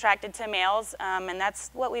only attracted to males, and that's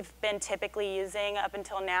what we've been typically using up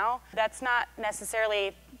until now. That's not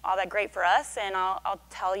necessarily all that great for us, and I'll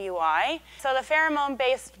tell you why. So the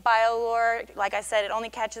pheromone-based biolure, like I said, it only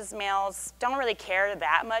catches males. Don't really care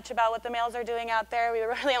that much about what the males are doing out there. We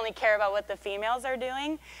really only care about what the females are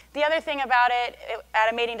doing. The other thing about it,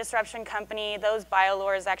 at a mating disruption company, those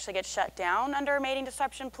biolures actually get shut down under a mating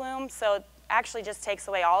disruption plume, so it actually just takes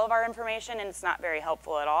away all of our information, and it's not very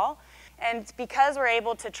helpful at all. And because we're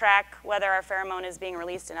able to track whether our pheromone is being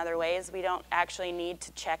released in other ways, we don't actually need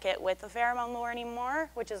to check it with the pheromone lure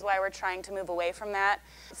anymore, which is why we're trying to move away from that.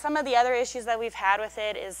 Some of the other issues that we've had with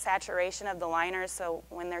it is saturation of the liners. So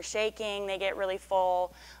when they're shaking, they get really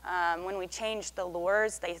full. When we change the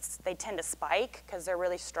lures, they tend to spike because they're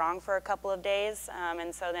really strong for a couple of days.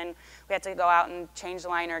 And so then we have to go out and change the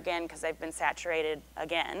liner again because they've been saturated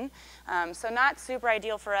again. So not super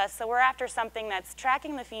ideal for us. So we're after something that's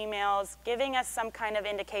tracking the females, giving us some kind of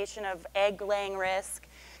indication of egg laying risk.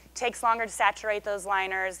 Takes longer to saturate those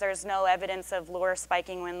liners. There's no evidence of lure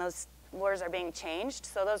spiking when those lures are being changed.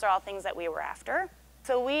 So those are all things that we were after.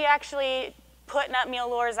 So we actually put nut meal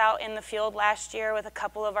lures out in the field last year with a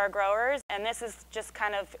couple of our growers. And this is just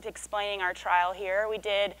kind of explaining our trial here. We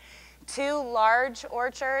did 2 large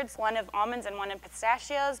orchards, one of almonds and one of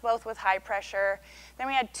pistachios, both with high pressure. Then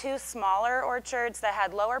we had 2 smaller orchards that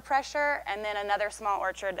had lower pressure, and then another small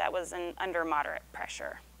orchard that was under moderate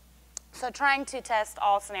pressure. So trying to test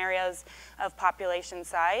all scenarios of population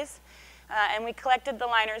size. And we collected the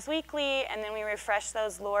liners weekly, and then we refreshed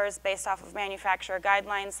those lures based off of manufacturer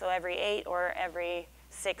guidelines, so every 8 or every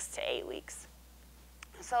 6 to 8 weeks.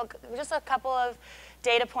 So just a couple of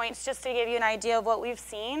data points just to give you an idea of what we've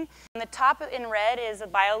seen. On the top in red is the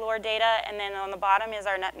biolure data, and then on the bottom is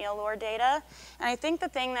our nut meal lure data. And I think the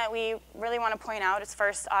thing that we really want to point out is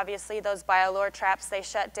first, obviously, those biolure traps, they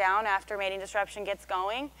shut down after mating disruption gets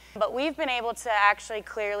going. But we've been able to actually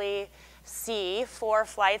clearly see 4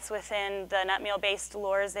 flights within the nut meal-based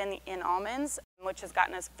lures in almonds, which has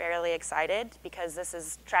gotten us fairly excited because this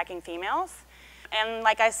is tracking females. And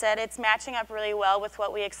like I said, it's matching up really well with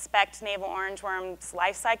what we expect navel orangeworm's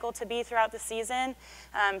life cycle to be throughout the season.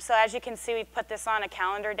 So as you can see, we've put this on a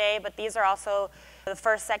calendar day, but these are also the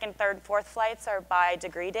 1st, 2nd, 3rd, 4th flights are by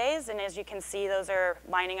degree days. And as you can see, those are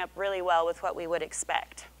lining up really well with what we would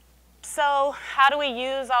expect. So how do we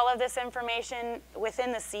use all of this information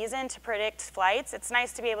within the season to predict flights? It's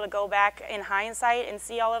nice to be able to go back in hindsight and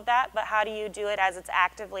see all of that, but how do you do it as it's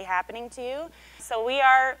actively happening to you? So we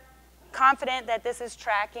are confident that this is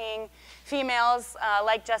tracking females,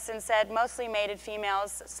 like Justin said, mostly mated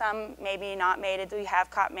females, some maybe not mated. We have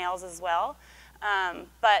caught males as well.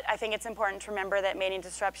 But I think it's important to remember that mating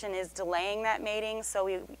disruption is delaying that mating, so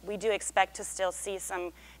we do expect to still see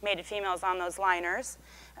some mated females on those liners.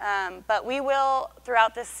 But we will,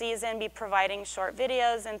 throughout this season, be providing short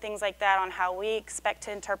videos and things like that on how we expect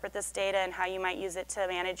to interpret this data and how you might use it to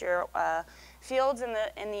manage your fields in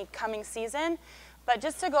the coming season. But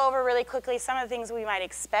just to go over really quickly some of the things we might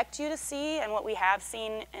expect you to see and what we have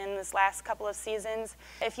seen in this last couple of seasons.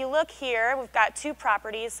 If you look here, we've got 2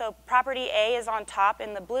 properties. So property A is on top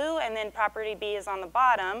in the blue, and then property B is on the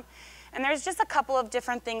bottom. And there's just a couple of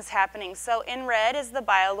different things happening. So in red is the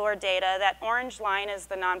biolure data. That orange line is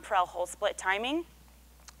the non-parel whole split timing.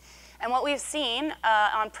 And what we've seen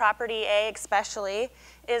on property A especially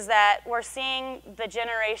is that we're seeing the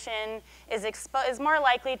generation is more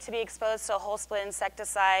likely to be exposed to a whole split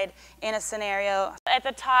insecticide in a scenario. At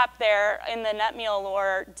the top there in the nut meal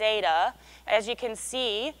lure data, as you can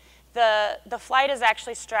see, the flight is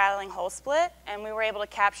actually straddling whole split, and we were able to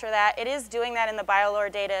capture that. It is doing that in the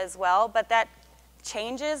biolure data as well, but that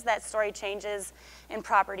story changes in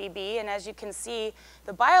property B, and as you can see,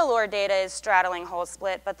 the biolure data is straddling whole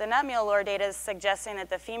split, but the nut meal lure data is suggesting that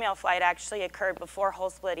the female flight actually occurred before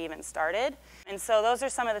whole split even started. And so those are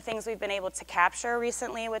some of the things we've been able to capture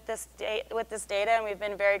recently with this data, and we've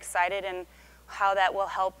been very excited in how that will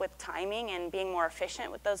help with timing and being more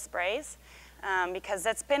efficient with those sprays. Because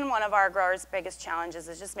that's been one of our growers' biggest challenges,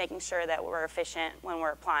 is just making sure that we're efficient when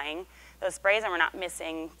we're applying those sprays and we're not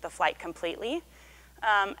missing the flight completely.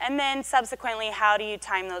 And then subsequently, how do you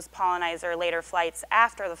time those pollinizer later flights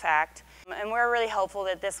after the fact? And we're really hopeful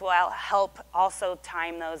that this will help also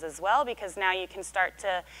time those as well, because now you can start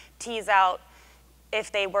to tease out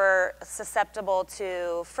if they were susceptible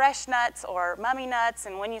to fresh nuts or mummy nuts,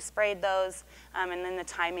 and when you sprayed those, and then the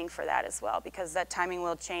timing for that as well, because that timing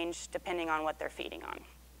will change depending on what they're feeding on.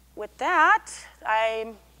 With that,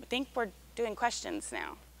 I think we're doing questions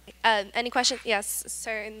now. Any questions? Yes,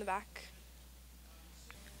 sir, in the back.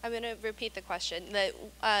 I'm going to repeat the question.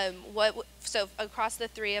 So across the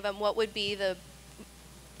three of them, what would be the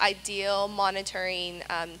ideal monitoring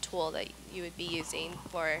tool that you would be using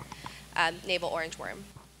for navel orangeworm?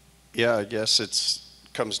 Yeah, I guess it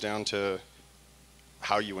comes down to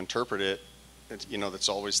how you interpret it. You know, that's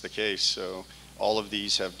always the case. So all of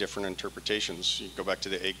these have different interpretations. You go back to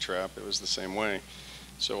the egg trap, it was the same way.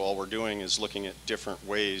 So all we're doing is looking at different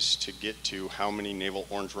ways to get to how many navel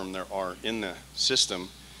orangeworm there are in the system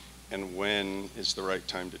and when is the right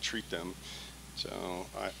time to treat them. So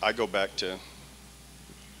I go back to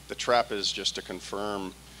the trap is just to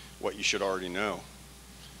confirm what you should already know.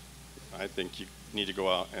 I think you need to go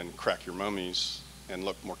out and crack your mummies and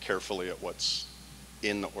look more carefully at what's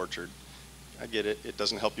in the orchard. I get it, it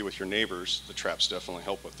doesn't help you with your neighbors. The traps definitely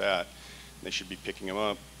help with that. They should be picking them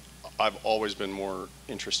up. I've always been more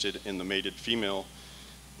interested in the mated female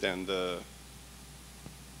than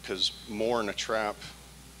because more in a trap,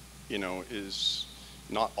 you know, is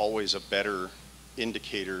not always a better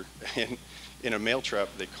indicator. And in a male trap,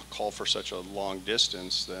 they call for such a long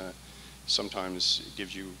distance that sometimes it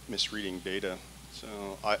gives you misreading data. So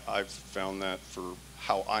I've found that for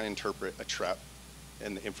how I interpret a trap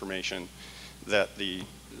and the information, that the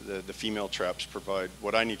female traps provide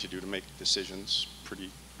what I need to do to make decisions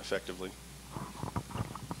pretty effectively.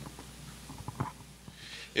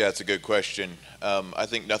 Yeah, it's a good question. I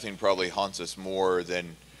think nothing probably haunts us more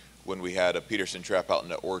than when we had a Peterson trap out in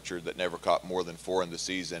the orchard that never caught more than 4 in the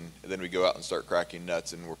season, and then we go out and start cracking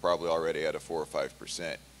nuts and we're probably already at a 4 or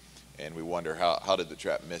 5%, and we wonder how did the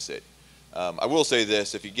trap miss it. I will say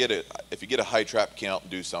this: if you get a high trap count,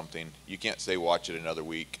 do something. You can't say watch it another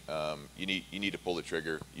week. You need to pull the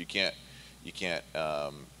trigger. You can't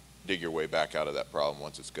dig your way back out of that problem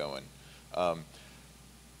once it's going.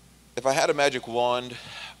 If I had a magic wand,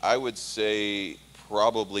 I would say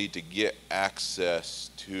probably to get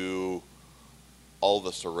access to all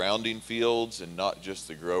the surrounding fields and not just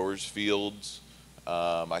the growers' fields.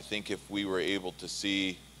 I think if we were able to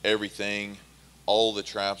see everything, all the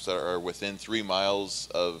traps that are within 3 miles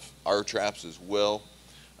of our traps as well,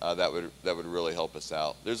 that would really help us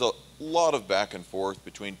out. There's a lot of back and forth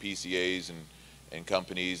between PCAs and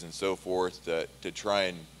companies and so forth to try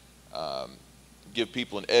and give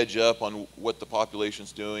people an edge up on what the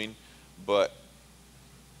population's doing, but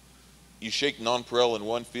you shake nonpareil in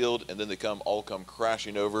one field and then they all come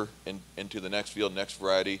crashing over into the next field, next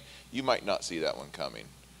variety. You might not see that one coming,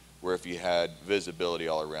 where if you had visibility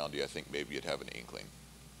all around you, I think maybe you'd have an inkling.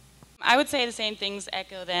 I would say the same things,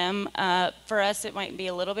 echo them. For us, it might be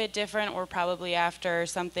a little bit different. We're probably after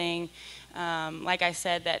something, like I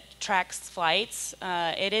said, that tracks flights.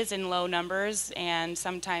 It is in low numbers, and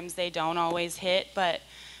sometimes they don't always hit, but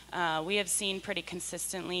we have seen pretty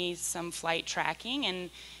consistently some flight tracking,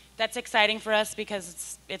 and that's exciting for us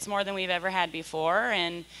because it's more than we've ever had before.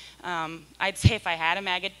 And I'd say if I had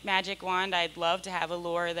a magic wand, I'd love to have a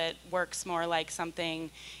lure that works more like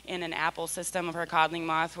something in an apple system for a codling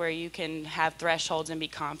moth, where you can have thresholds and be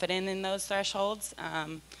confident in those thresholds.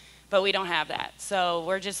 But we don't have that. So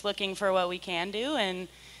we're just looking for what we can do, and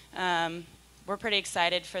we're pretty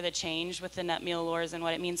excited for the change with the nut meal lures and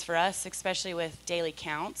what it means for us, especially with daily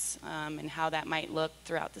counts and how that might look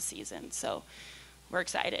throughout the season. So we're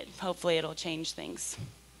excited. Hopefully it'll change things.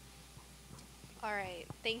 All right,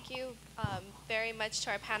 thank you very much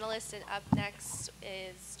to our panelists, and up next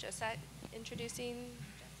is Josette introducing.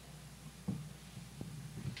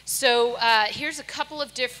 So here's a couple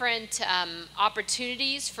of different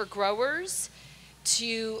opportunities for growers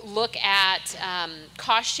to look at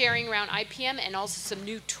cost sharing around IPM, and also some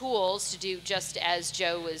new tools to do just as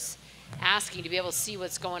Joe was asking, to be able to see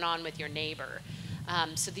what's going on with your neighbor.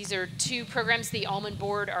 So these are 2 programs the Almond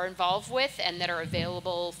Board are involved with and that are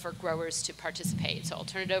available for growers to participate. So I'll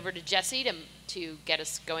turn it over to Jesse to get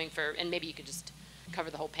us going and maybe you could just cover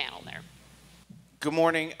the whole panel there. Good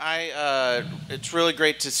morning. It's really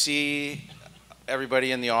great to see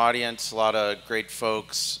everybody in the audience, a lot of great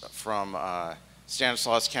folks from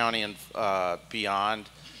Stanislaus County and beyond.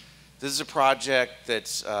 This is a project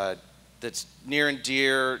that's near and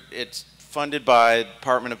dear. It's funded by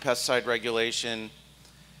Department of Pesticide Regulation,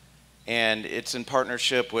 and it's in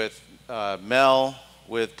partnership with Mel,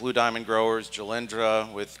 with Blue Diamond Growers,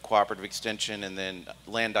 Jalindra, with Cooperative Extension, and then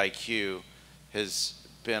Land IQ has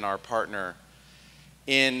been our partner.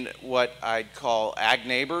 in what I'd call ag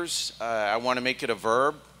neighbors. I want to make it a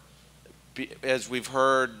verb. As we've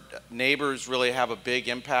heard, neighbors really have a big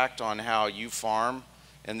impact on how you farm,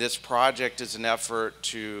 and this project is an effort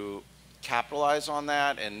to capitalize on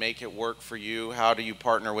that and make it work for you. How do you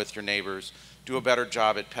partner with your neighbors, do a better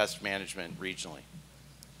job at pest management regionally?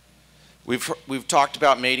 We've talked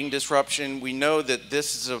about mating disruption. We know that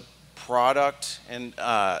this is a product and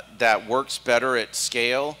that works better at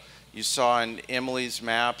scale. You saw in Emily's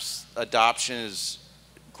maps, adoption is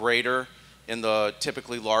greater in the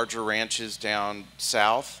typically larger ranches down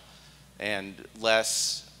south and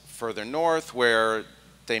less further north where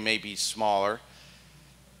they may be smaller.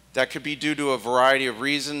 That could be due to a variety of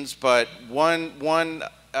reasons, but one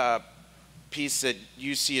piece that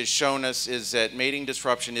UC has shown us is that mating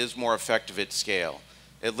disruption is more effective at scale,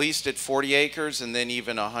 at least at 40 acres and then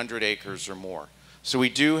even 100 acres or more. So we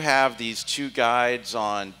do have these 2 guides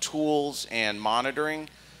on tools and monitoring.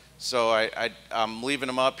 So I'm leaving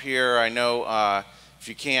them up here. I know if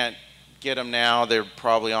you can't get them now, they're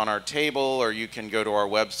probably on our table, or you can go to our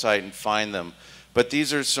website and find them. But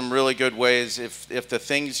these are some really good ways. If the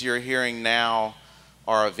things you're hearing now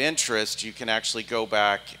are of interest, you can actually go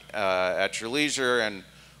back at your leisure and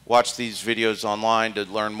watch these videos online to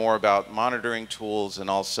learn more about monitoring tools, and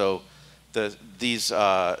also these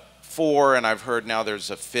 4, and I've heard now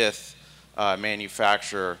there's a 5th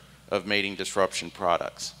manufacturer of mating disruption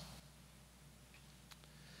products.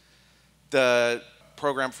 The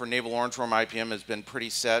program for Navel Orangeworm IPM has been pretty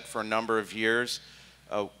set for a number of years.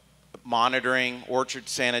 Monitoring, orchard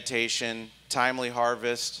sanitation, timely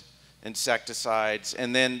harvest, insecticides,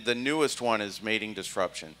 and then the newest one is mating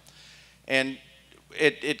disruption. And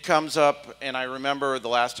it comes up, and I remember the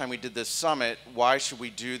last time we did this summit, why should we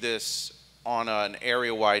do this on an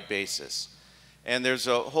area-wide basis? And there's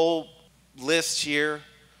a whole list here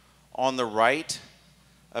on the right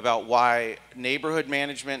about why neighborhood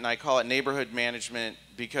management, and I call it neighborhood management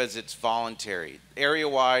because it's voluntary.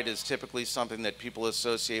 Area-wide is typically something that people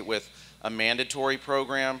associate with a mandatory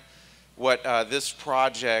program. What this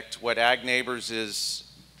project, what Ag Neighbors is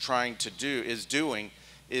trying to do,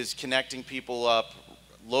 is connecting people up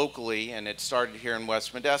locally, and it started here in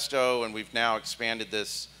West Modesto, and we've now expanded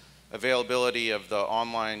this availability of the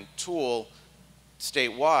online tool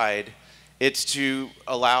statewide. It's to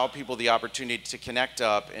allow people the opportunity to connect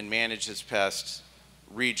up and manage this pest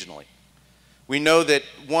regionally. We know that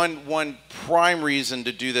one prime reason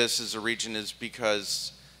to do this as a region is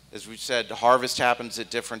because, as we've said, harvest happens at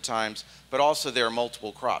different times, but also there are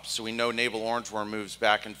multiple crops. So we know Navel Orangeworm moves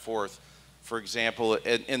back and forth. For example,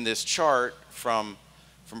 in this chart from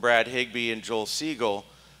Brad Higbee and Joel Siegel,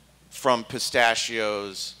 from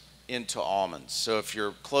pistachios into almonds. So if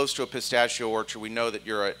you're close to a pistachio orchard, we know that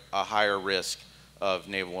you're at a higher risk of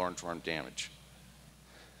Navel Orangeworm damage.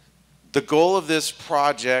 The goal of this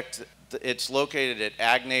project, it's located at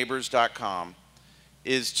agneighbors.com,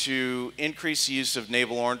 is to increase the use of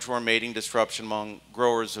Navel Orangeworm mating disruption among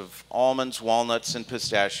growers of almonds, walnuts, and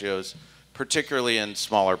pistachios, particularly in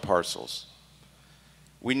smaller parcels.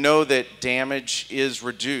 We know that damage is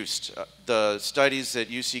reduced. The studies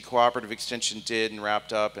that UC Cooperative Extension did and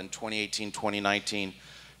wrapped up in 2018-2019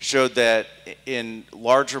 showed that in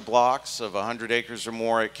larger blocks of 100 acres or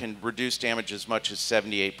more, it can reduce damage as much as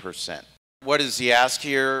 78%. What is the ask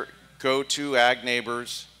here? Go to Ag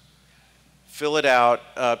Neighbors, fill it out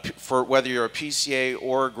for whether you're a PCA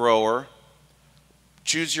or a grower,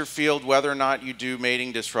 choose your field whether or not you do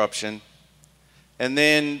mating disruption, and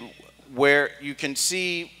then where you can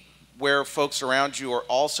see where folks around you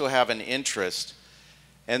also have an interest.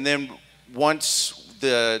 And then once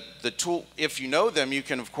the tool, if you know them, you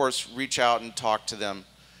can of course reach out and talk to them,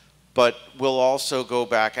 but we'll also go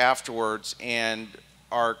back afterwards. And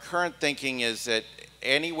our current thinking is that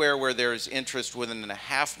anywhere where there's interest within a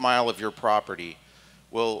half mile of your property,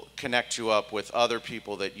 we'll connect you up with other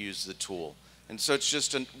people that use the tool. And so it's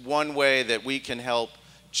just one way that we can help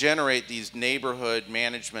generate these neighborhood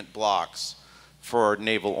management blocks for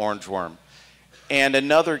Navel Orangeworm. And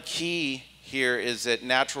another key here is that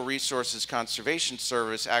Natural Resources Conservation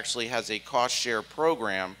Service actually has a cost share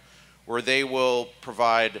program where they will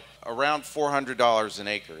provide around $400 an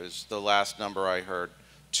acre, is the last number I heard,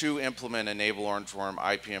 to implement a Navel Orangeworm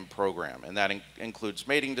IPM program. And that includes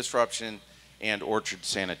mating disruption and orchard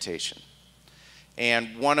sanitation.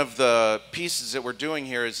 And one of the pieces that we're doing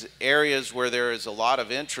here is areas where there is a lot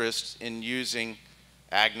of interest in using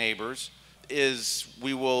Ag Neighbors is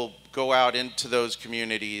we will go out into those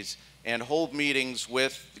communities and hold meetings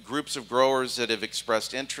with groups of growers that have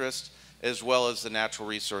expressed interest, as well as the Natural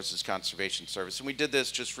Resources Conservation Service. And we did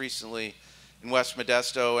this just recently in West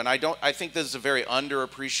Modesto. And I think this is a very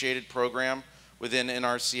underappreciated program within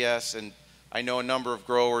NRCS, and I know a number of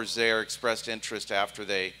growers there expressed interest after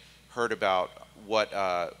they heard about what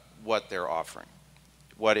they're offering,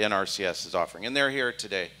 what NRCS is offering, and they're here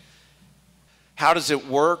today. How does it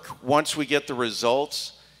work once we get the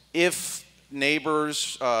results? If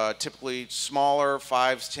neighbors, typically smaller,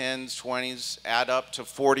 5s, 10s, 20s, add up to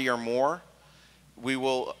 40 or more, we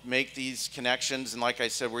will make these connections. And like I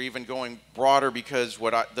said, we're even going broader, because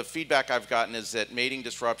the feedback I've gotten is that mating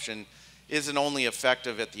disruption isn't only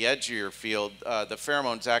effective at the edge of your field, the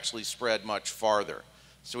pheromones actually spread much farther.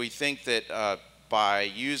 So we think that by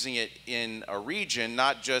using it in a region,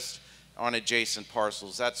 not just on adjacent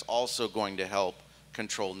parcels, that's also going to help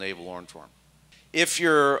control navel orangeworm. If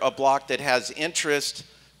you're a block that has interest,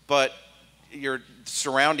 but your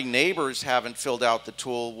surrounding neighbors haven't filled out the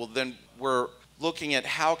tool, well, then we're looking at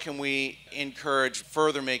how can we encourage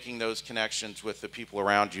further making those connections with the people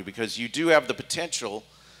around you, because you do have the potential,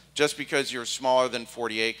 just because you're smaller than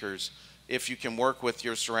 40 acres, if you can work with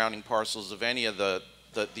your surrounding parcels of any of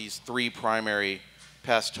these 3 primary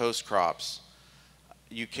pest host crops,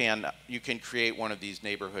 you can create one of these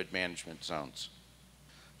neighborhood management zones.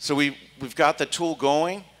 So we've got the tool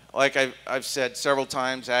going. Like I've said several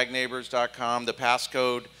times, agneighbors.com, the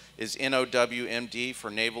passcode is NOWMD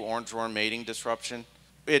for navel orangeworm mating disruption.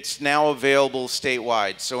 It's now available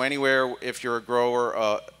statewide. So anywhere, if you're a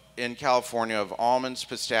grower in California of almonds,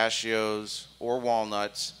 pistachios, or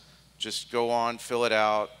walnuts, just go on, fill it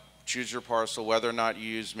out, choose your parcel, whether or not you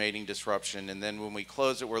use mating disruption, and then when we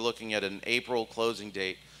close it, we're looking at an April closing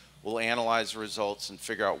date. We'll analyze the results and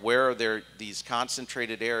figure out where are there these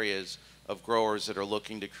concentrated areas of growers that are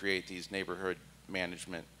looking to create these neighborhood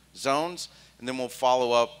management zones, and then we'll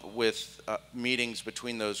follow up with meetings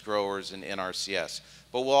between those growers and NRCS.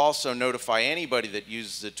 But we'll also notify anybody that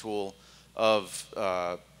uses the tool of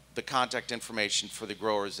the contact information for the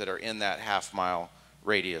growers that are in that half-mile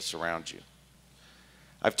radius around you.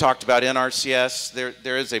 I've talked about NRCS.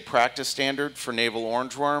 There is a practice standard for navel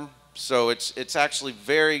orangeworm. So it's actually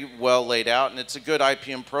very well laid out, and it's a good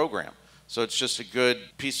IPM program. So it's just a good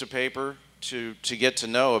piece of paper to get to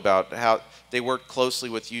know about how they work closely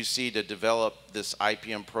with UC to develop this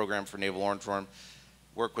IPM program for navel orangeworm,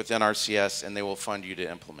 work with NRCS, and they will fund you to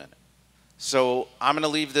implement it. So I'm going to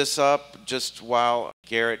leave this up just while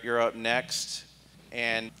Garrett, you're up next.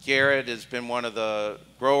 And Garrett has been one of the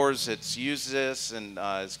growers that's used this and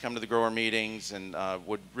has come to the grower meetings, and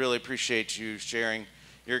would really appreciate you sharing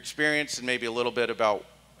your experience and maybe a little bit about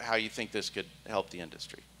how you think this could help the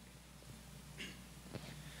industry.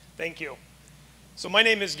 Thank you. So my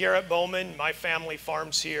name is Garrett Bowman. My family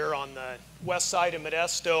farms here on the west side of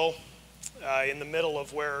Modesto, in the middle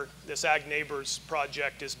of where this Ag Neighbors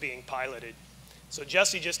project is being piloted. So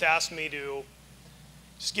Jesse just asked me to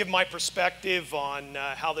just give my perspective on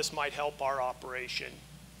how this might help our operation.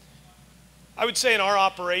 I would say in our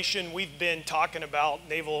operation, we've been talking about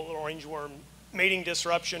navel orangeworm mating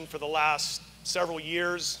disruption for the last several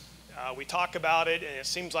years. We talk about it, and it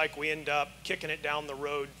seems like we end up kicking it down the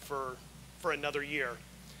road for another year.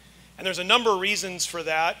 And there's a number of reasons for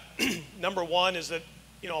that. Number one is that,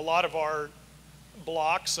 a lot of our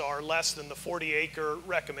blocks are less than the 40-acre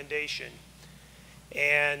recommendation.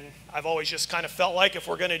 And I've always just kind of felt like if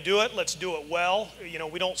we're going to do it, let's do it well.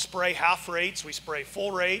 We don't spray half rates, we spray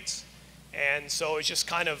full rates. And so it's just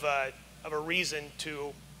kind of a reason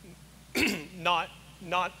to not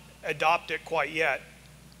adopt it quite yet.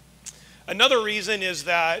 Another reason is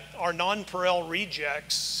that our nonpareil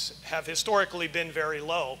rejects have historically been very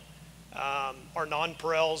low. Our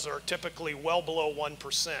nonpareils are typically well below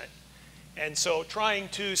 1%. And so trying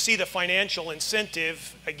to see the financial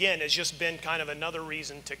incentive, again, has just been kind of another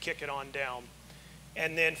reason to kick it on down.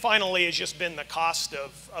 And then finally, has just been the cost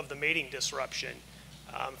of the mating disruption.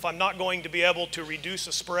 If I'm not going to be able to reduce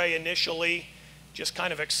a spray initially, just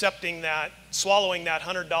kind of accepting that, swallowing that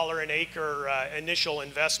 $100 an acre initial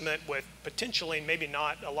investment with potentially maybe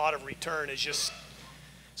not a lot of return is just,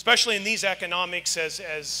 especially in these economics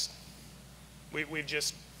as we've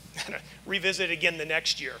just revisited again the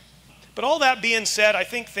next year. But all that being said, I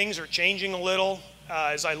think things are changing a little.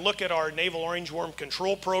 As I look at our navel orangeworm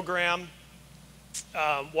control program,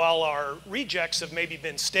 while our rejects have maybe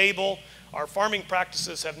been stable, our farming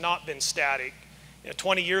practices have not been static.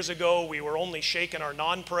 20 years ago, we were only shaking our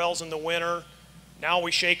nonpareils in the winter. Now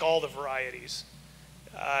we shake all the varieties.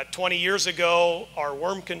 20 years ago, our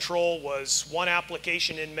worm control was one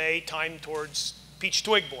application in May timed towards peach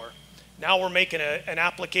twig borer. Now we're making an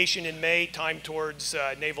application in May timed towards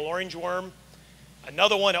navel orangeworm.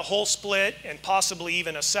 another one at whole split, and possibly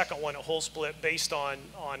even a second one at whole split based on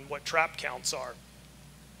what trap counts are.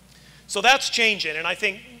 So that's changing, and I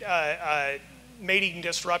think mating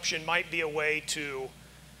disruption might be a way to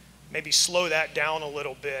maybe slow that down a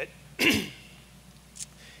little bit.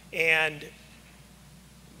 And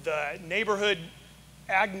the Neighborhood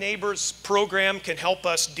Ag Neighbors program can help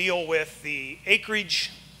us deal with the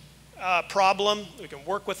acreage problem. We can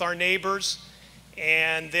work with our neighbors.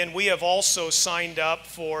 And then we have also signed up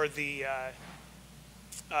for the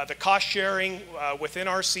cost sharing within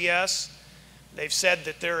RCS. They've said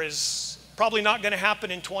that there is probably not going to happen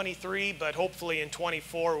in 23, but hopefully in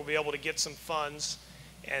 24 we'll be able to get some funds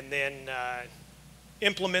and then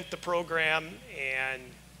implement the program and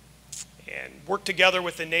work together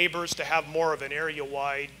with the neighbors to have more of an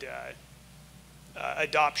area-wide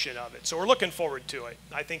adoption of it. So we're looking forward to it.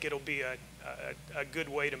 I think it'll be a good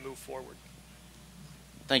way to move forward.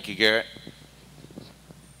 Thank you, Garrett.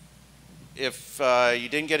 If you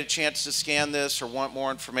didn't get a chance to scan this or want more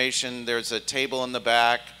information, there's a table in the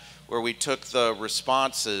back where we took the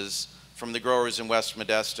responses from the growers in West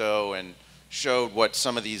Modesto and showed what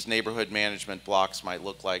some of these neighborhood management blocks might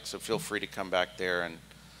look like. So feel free to come back there and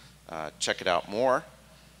check it out more.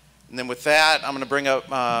 And then with that, I'm going to bring up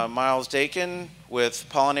Miles Dakin with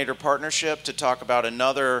Pollinator Partnership to talk about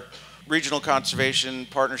another regional conservation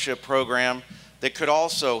partnership program that could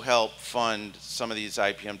also help fund some of these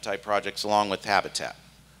IPM type projects along with habitat.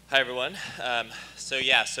 Hi everyone. So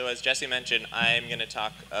as Jesse mentioned, I'm going to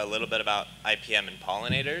talk a little bit about IPM and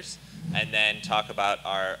pollinators, and then talk about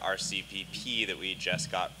our CPP that we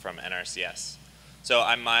just got from NRCS. So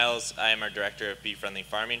I'm Miles. I am our Director of Bee-Friendly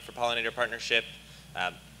Farming for Pollinator Partnership.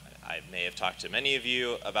 I may have talked to many of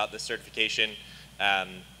you about this certification,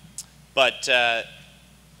 but I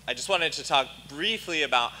just wanted to talk briefly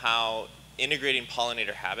about how integrating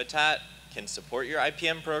pollinator habitat can support your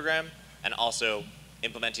IPM program, and also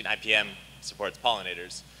implementing IPM supports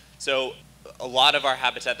pollinators. So a lot of our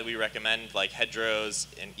habitat that we recommend, like hedgerows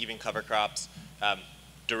and even cover crops,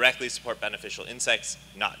 directly support beneficial insects,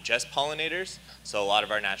 not just pollinators. So a lot of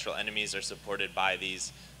our natural enemies are supported by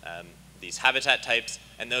these habitat types,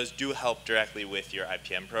 and those do help directly with your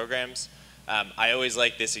IPM programs. I always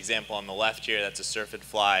like this example on the left here. That's a syrphid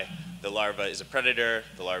fly. The larva is a predator,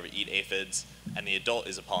 the larvae eat aphids, and the adult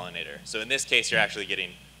is a pollinator. So in this case, you're actually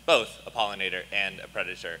getting both a pollinator and a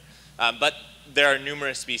predator. But there are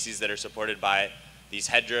numerous species that are supported by these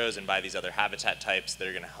hedgerows and by these other habitat types that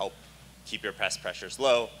are going to help keep your pest pressures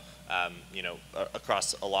low,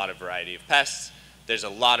 across a lot of variety of pests. There's a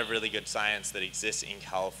lot of really good science that exists in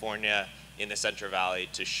California, in the Central Valley,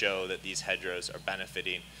 to show that these hedgerows are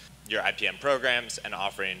benefiting your IPM programs and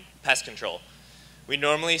offering pest control. We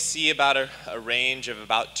normally see about a range of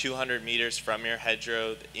about 200 meters from your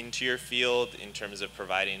hedgerow into your field in terms of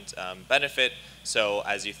providing benefit. So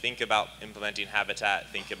as you think about implementing habitat,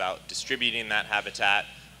 think about distributing that habitat,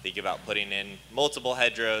 think about putting in multiple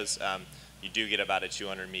hedgerows, you do get about a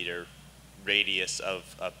 200-meter radius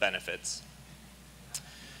of benefits.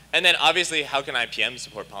 And then obviously, how can IPM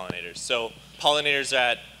support pollinators? So pollinators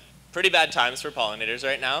are at pretty bad times for pollinators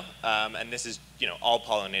right now, and this is all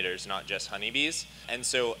pollinators, not just honeybees. And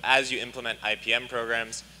so as you implement IPM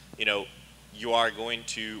programs, you are going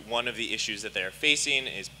to, one of the issues that they're facing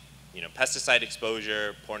is pesticide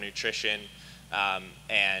exposure, poor nutrition,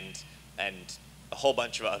 and a whole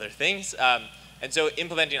bunch of other things. And so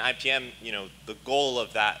implementing IPM, the goal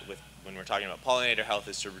of that when we're talking about pollinator health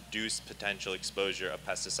is to reduce potential exposure of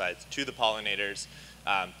pesticides to the pollinators,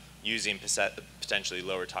 using potentially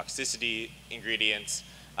lower toxicity ingredients.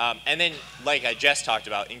 And then, like I just talked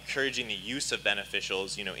about, encouraging the use of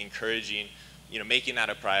beneficials, encouraging, making that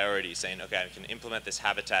a priority, saying, okay, I can implement this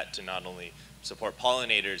habitat to not only support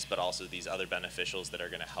pollinators, but also these other beneficials that are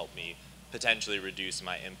going to help me potentially reduce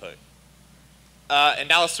my input. And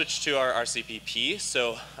now let's switch to our CPP.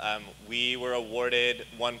 So we were awarded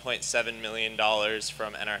 $1.7 million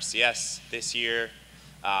from NRCS this year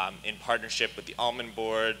in partnership with the Almond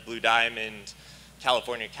Board, Blue Diamond,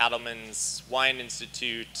 California Cattlemen's Wine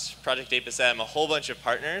Institute, Project APSM, a whole bunch of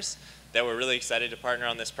partners that we're really excited to partner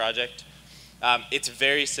on this project. It's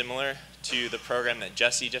very similar to the program that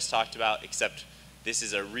Jesse just talked about, except this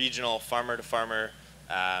is a regional farmer-to-farmer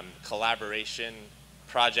collaboration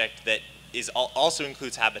project that also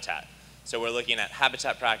includes habitat. So we're looking at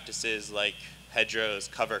habitat practices like hedgerows,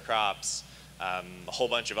 cover crops, a whole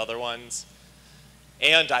bunch of other ones,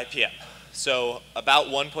 and IPM. So about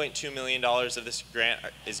 $1.2 million of this grant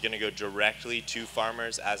is going to go directly to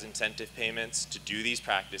farmers as incentive payments to do these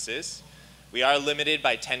practices. We are limited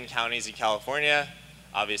by 10 counties in California.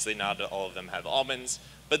 Obviously not all of them have almonds,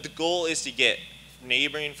 but the goal is to get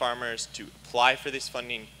neighboring farmers to apply for this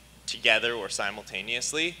funding together or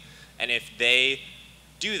simultaneously. And if they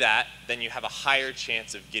do that, then you have a higher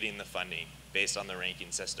chance of getting the funding based on the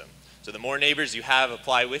ranking system. So the more neighbors you have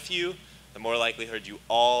apply with you, the more likelihood you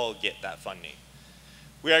all get that funding.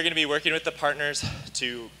 We are going to be working with the partners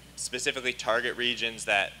to specifically target regions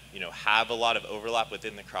that have a lot of overlap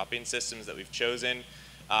within the cropping systems that we've chosen,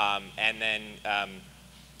 and then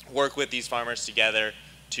work with these farmers together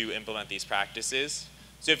to implement these practices.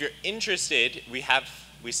 So if you're interested,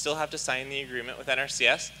 we still have to sign the agreement with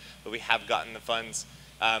NRCS, but we have gotten the funds.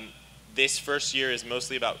 This first year is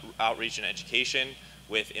mostly about outreach and education,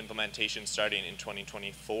 with implementation starting in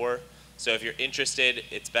 2024. So if you're interested,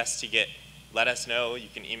 it's best to let us know. You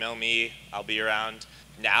can email me. I'll be around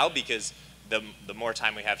now, because the more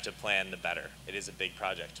time we have to plan, the better. It is a big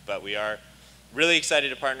project, but we are really excited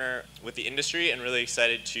to partner with the industry and really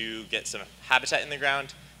excited to get some habitat in the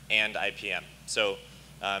ground and IPM. So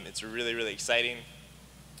it's really, really exciting.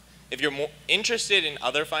 If you're more interested in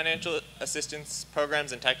other financial assistance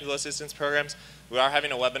programs and technical assistance programs, we are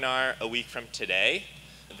having a webinar a week from today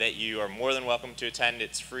that you are more than welcome to attend.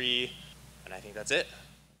 It's free, and I think that's it.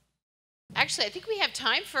 Actually, I think we have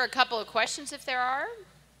time for a couple of questions if there are.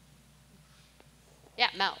 Yeah,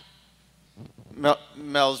 Mel.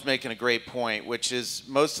 Mel's making a great point, which is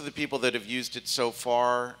most of the people that have used it so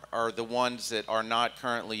far are the ones that are not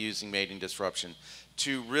currently using mating disruption.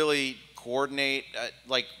 To really coordinate,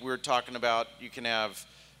 like we were talking about, you can have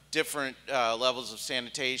different levels of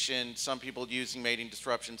sanitation, some people using mating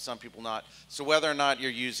disruption, some people not. So whether or not you're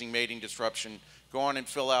using mating disruption, go on and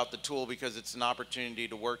fill out the tool, because it's an opportunity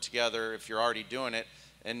to work together if you're already doing it,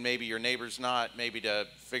 and maybe your neighbor's not, maybe to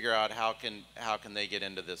figure out how can they get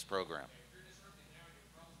into this program.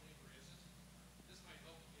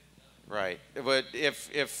 Right, but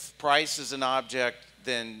if price is an object,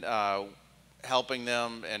 then helping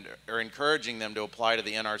them or encouraging them to apply to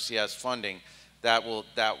the NRCS funding, that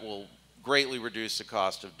will greatly reduce the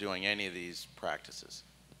cost of doing any of these practices.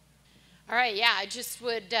 All right, yeah, I just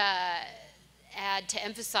would add to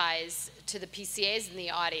emphasize to the PCAs in the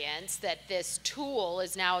audience that this tool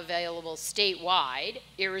is now available statewide,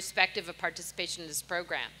 irrespective of participation in this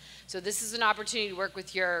program. So this is an opportunity to work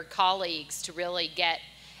with your colleagues to really get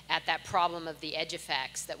at that problem of the edge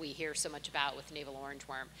effects that we hear so much about with Navel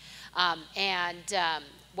Orangeworm.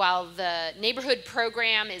 While the neighborhood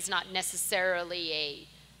program is not necessarily a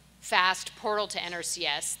fast portal to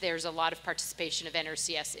NRCS, there's a lot of participation of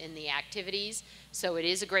NRCS in the activities, so it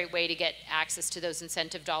is a great way to get access to those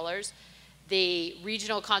incentive dollars. The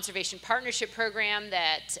Regional Conservation Partnership Program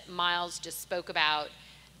that Miles just spoke about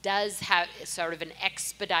does have sort of an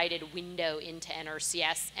expedited window into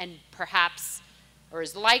NRCS, and perhaps, or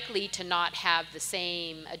is likely to not have the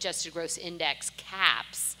same adjusted gross index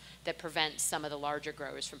caps that prevents some of the larger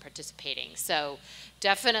growers from participating. So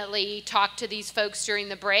definitely talk to these folks during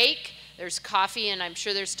the break. There's coffee, and I'm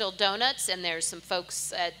sure there's still donuts, and there's some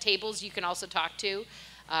folks at tables you can also talk to,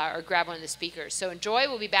 or grab one of the speakers. So enjoy.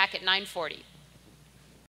 We'll be back at 9:40.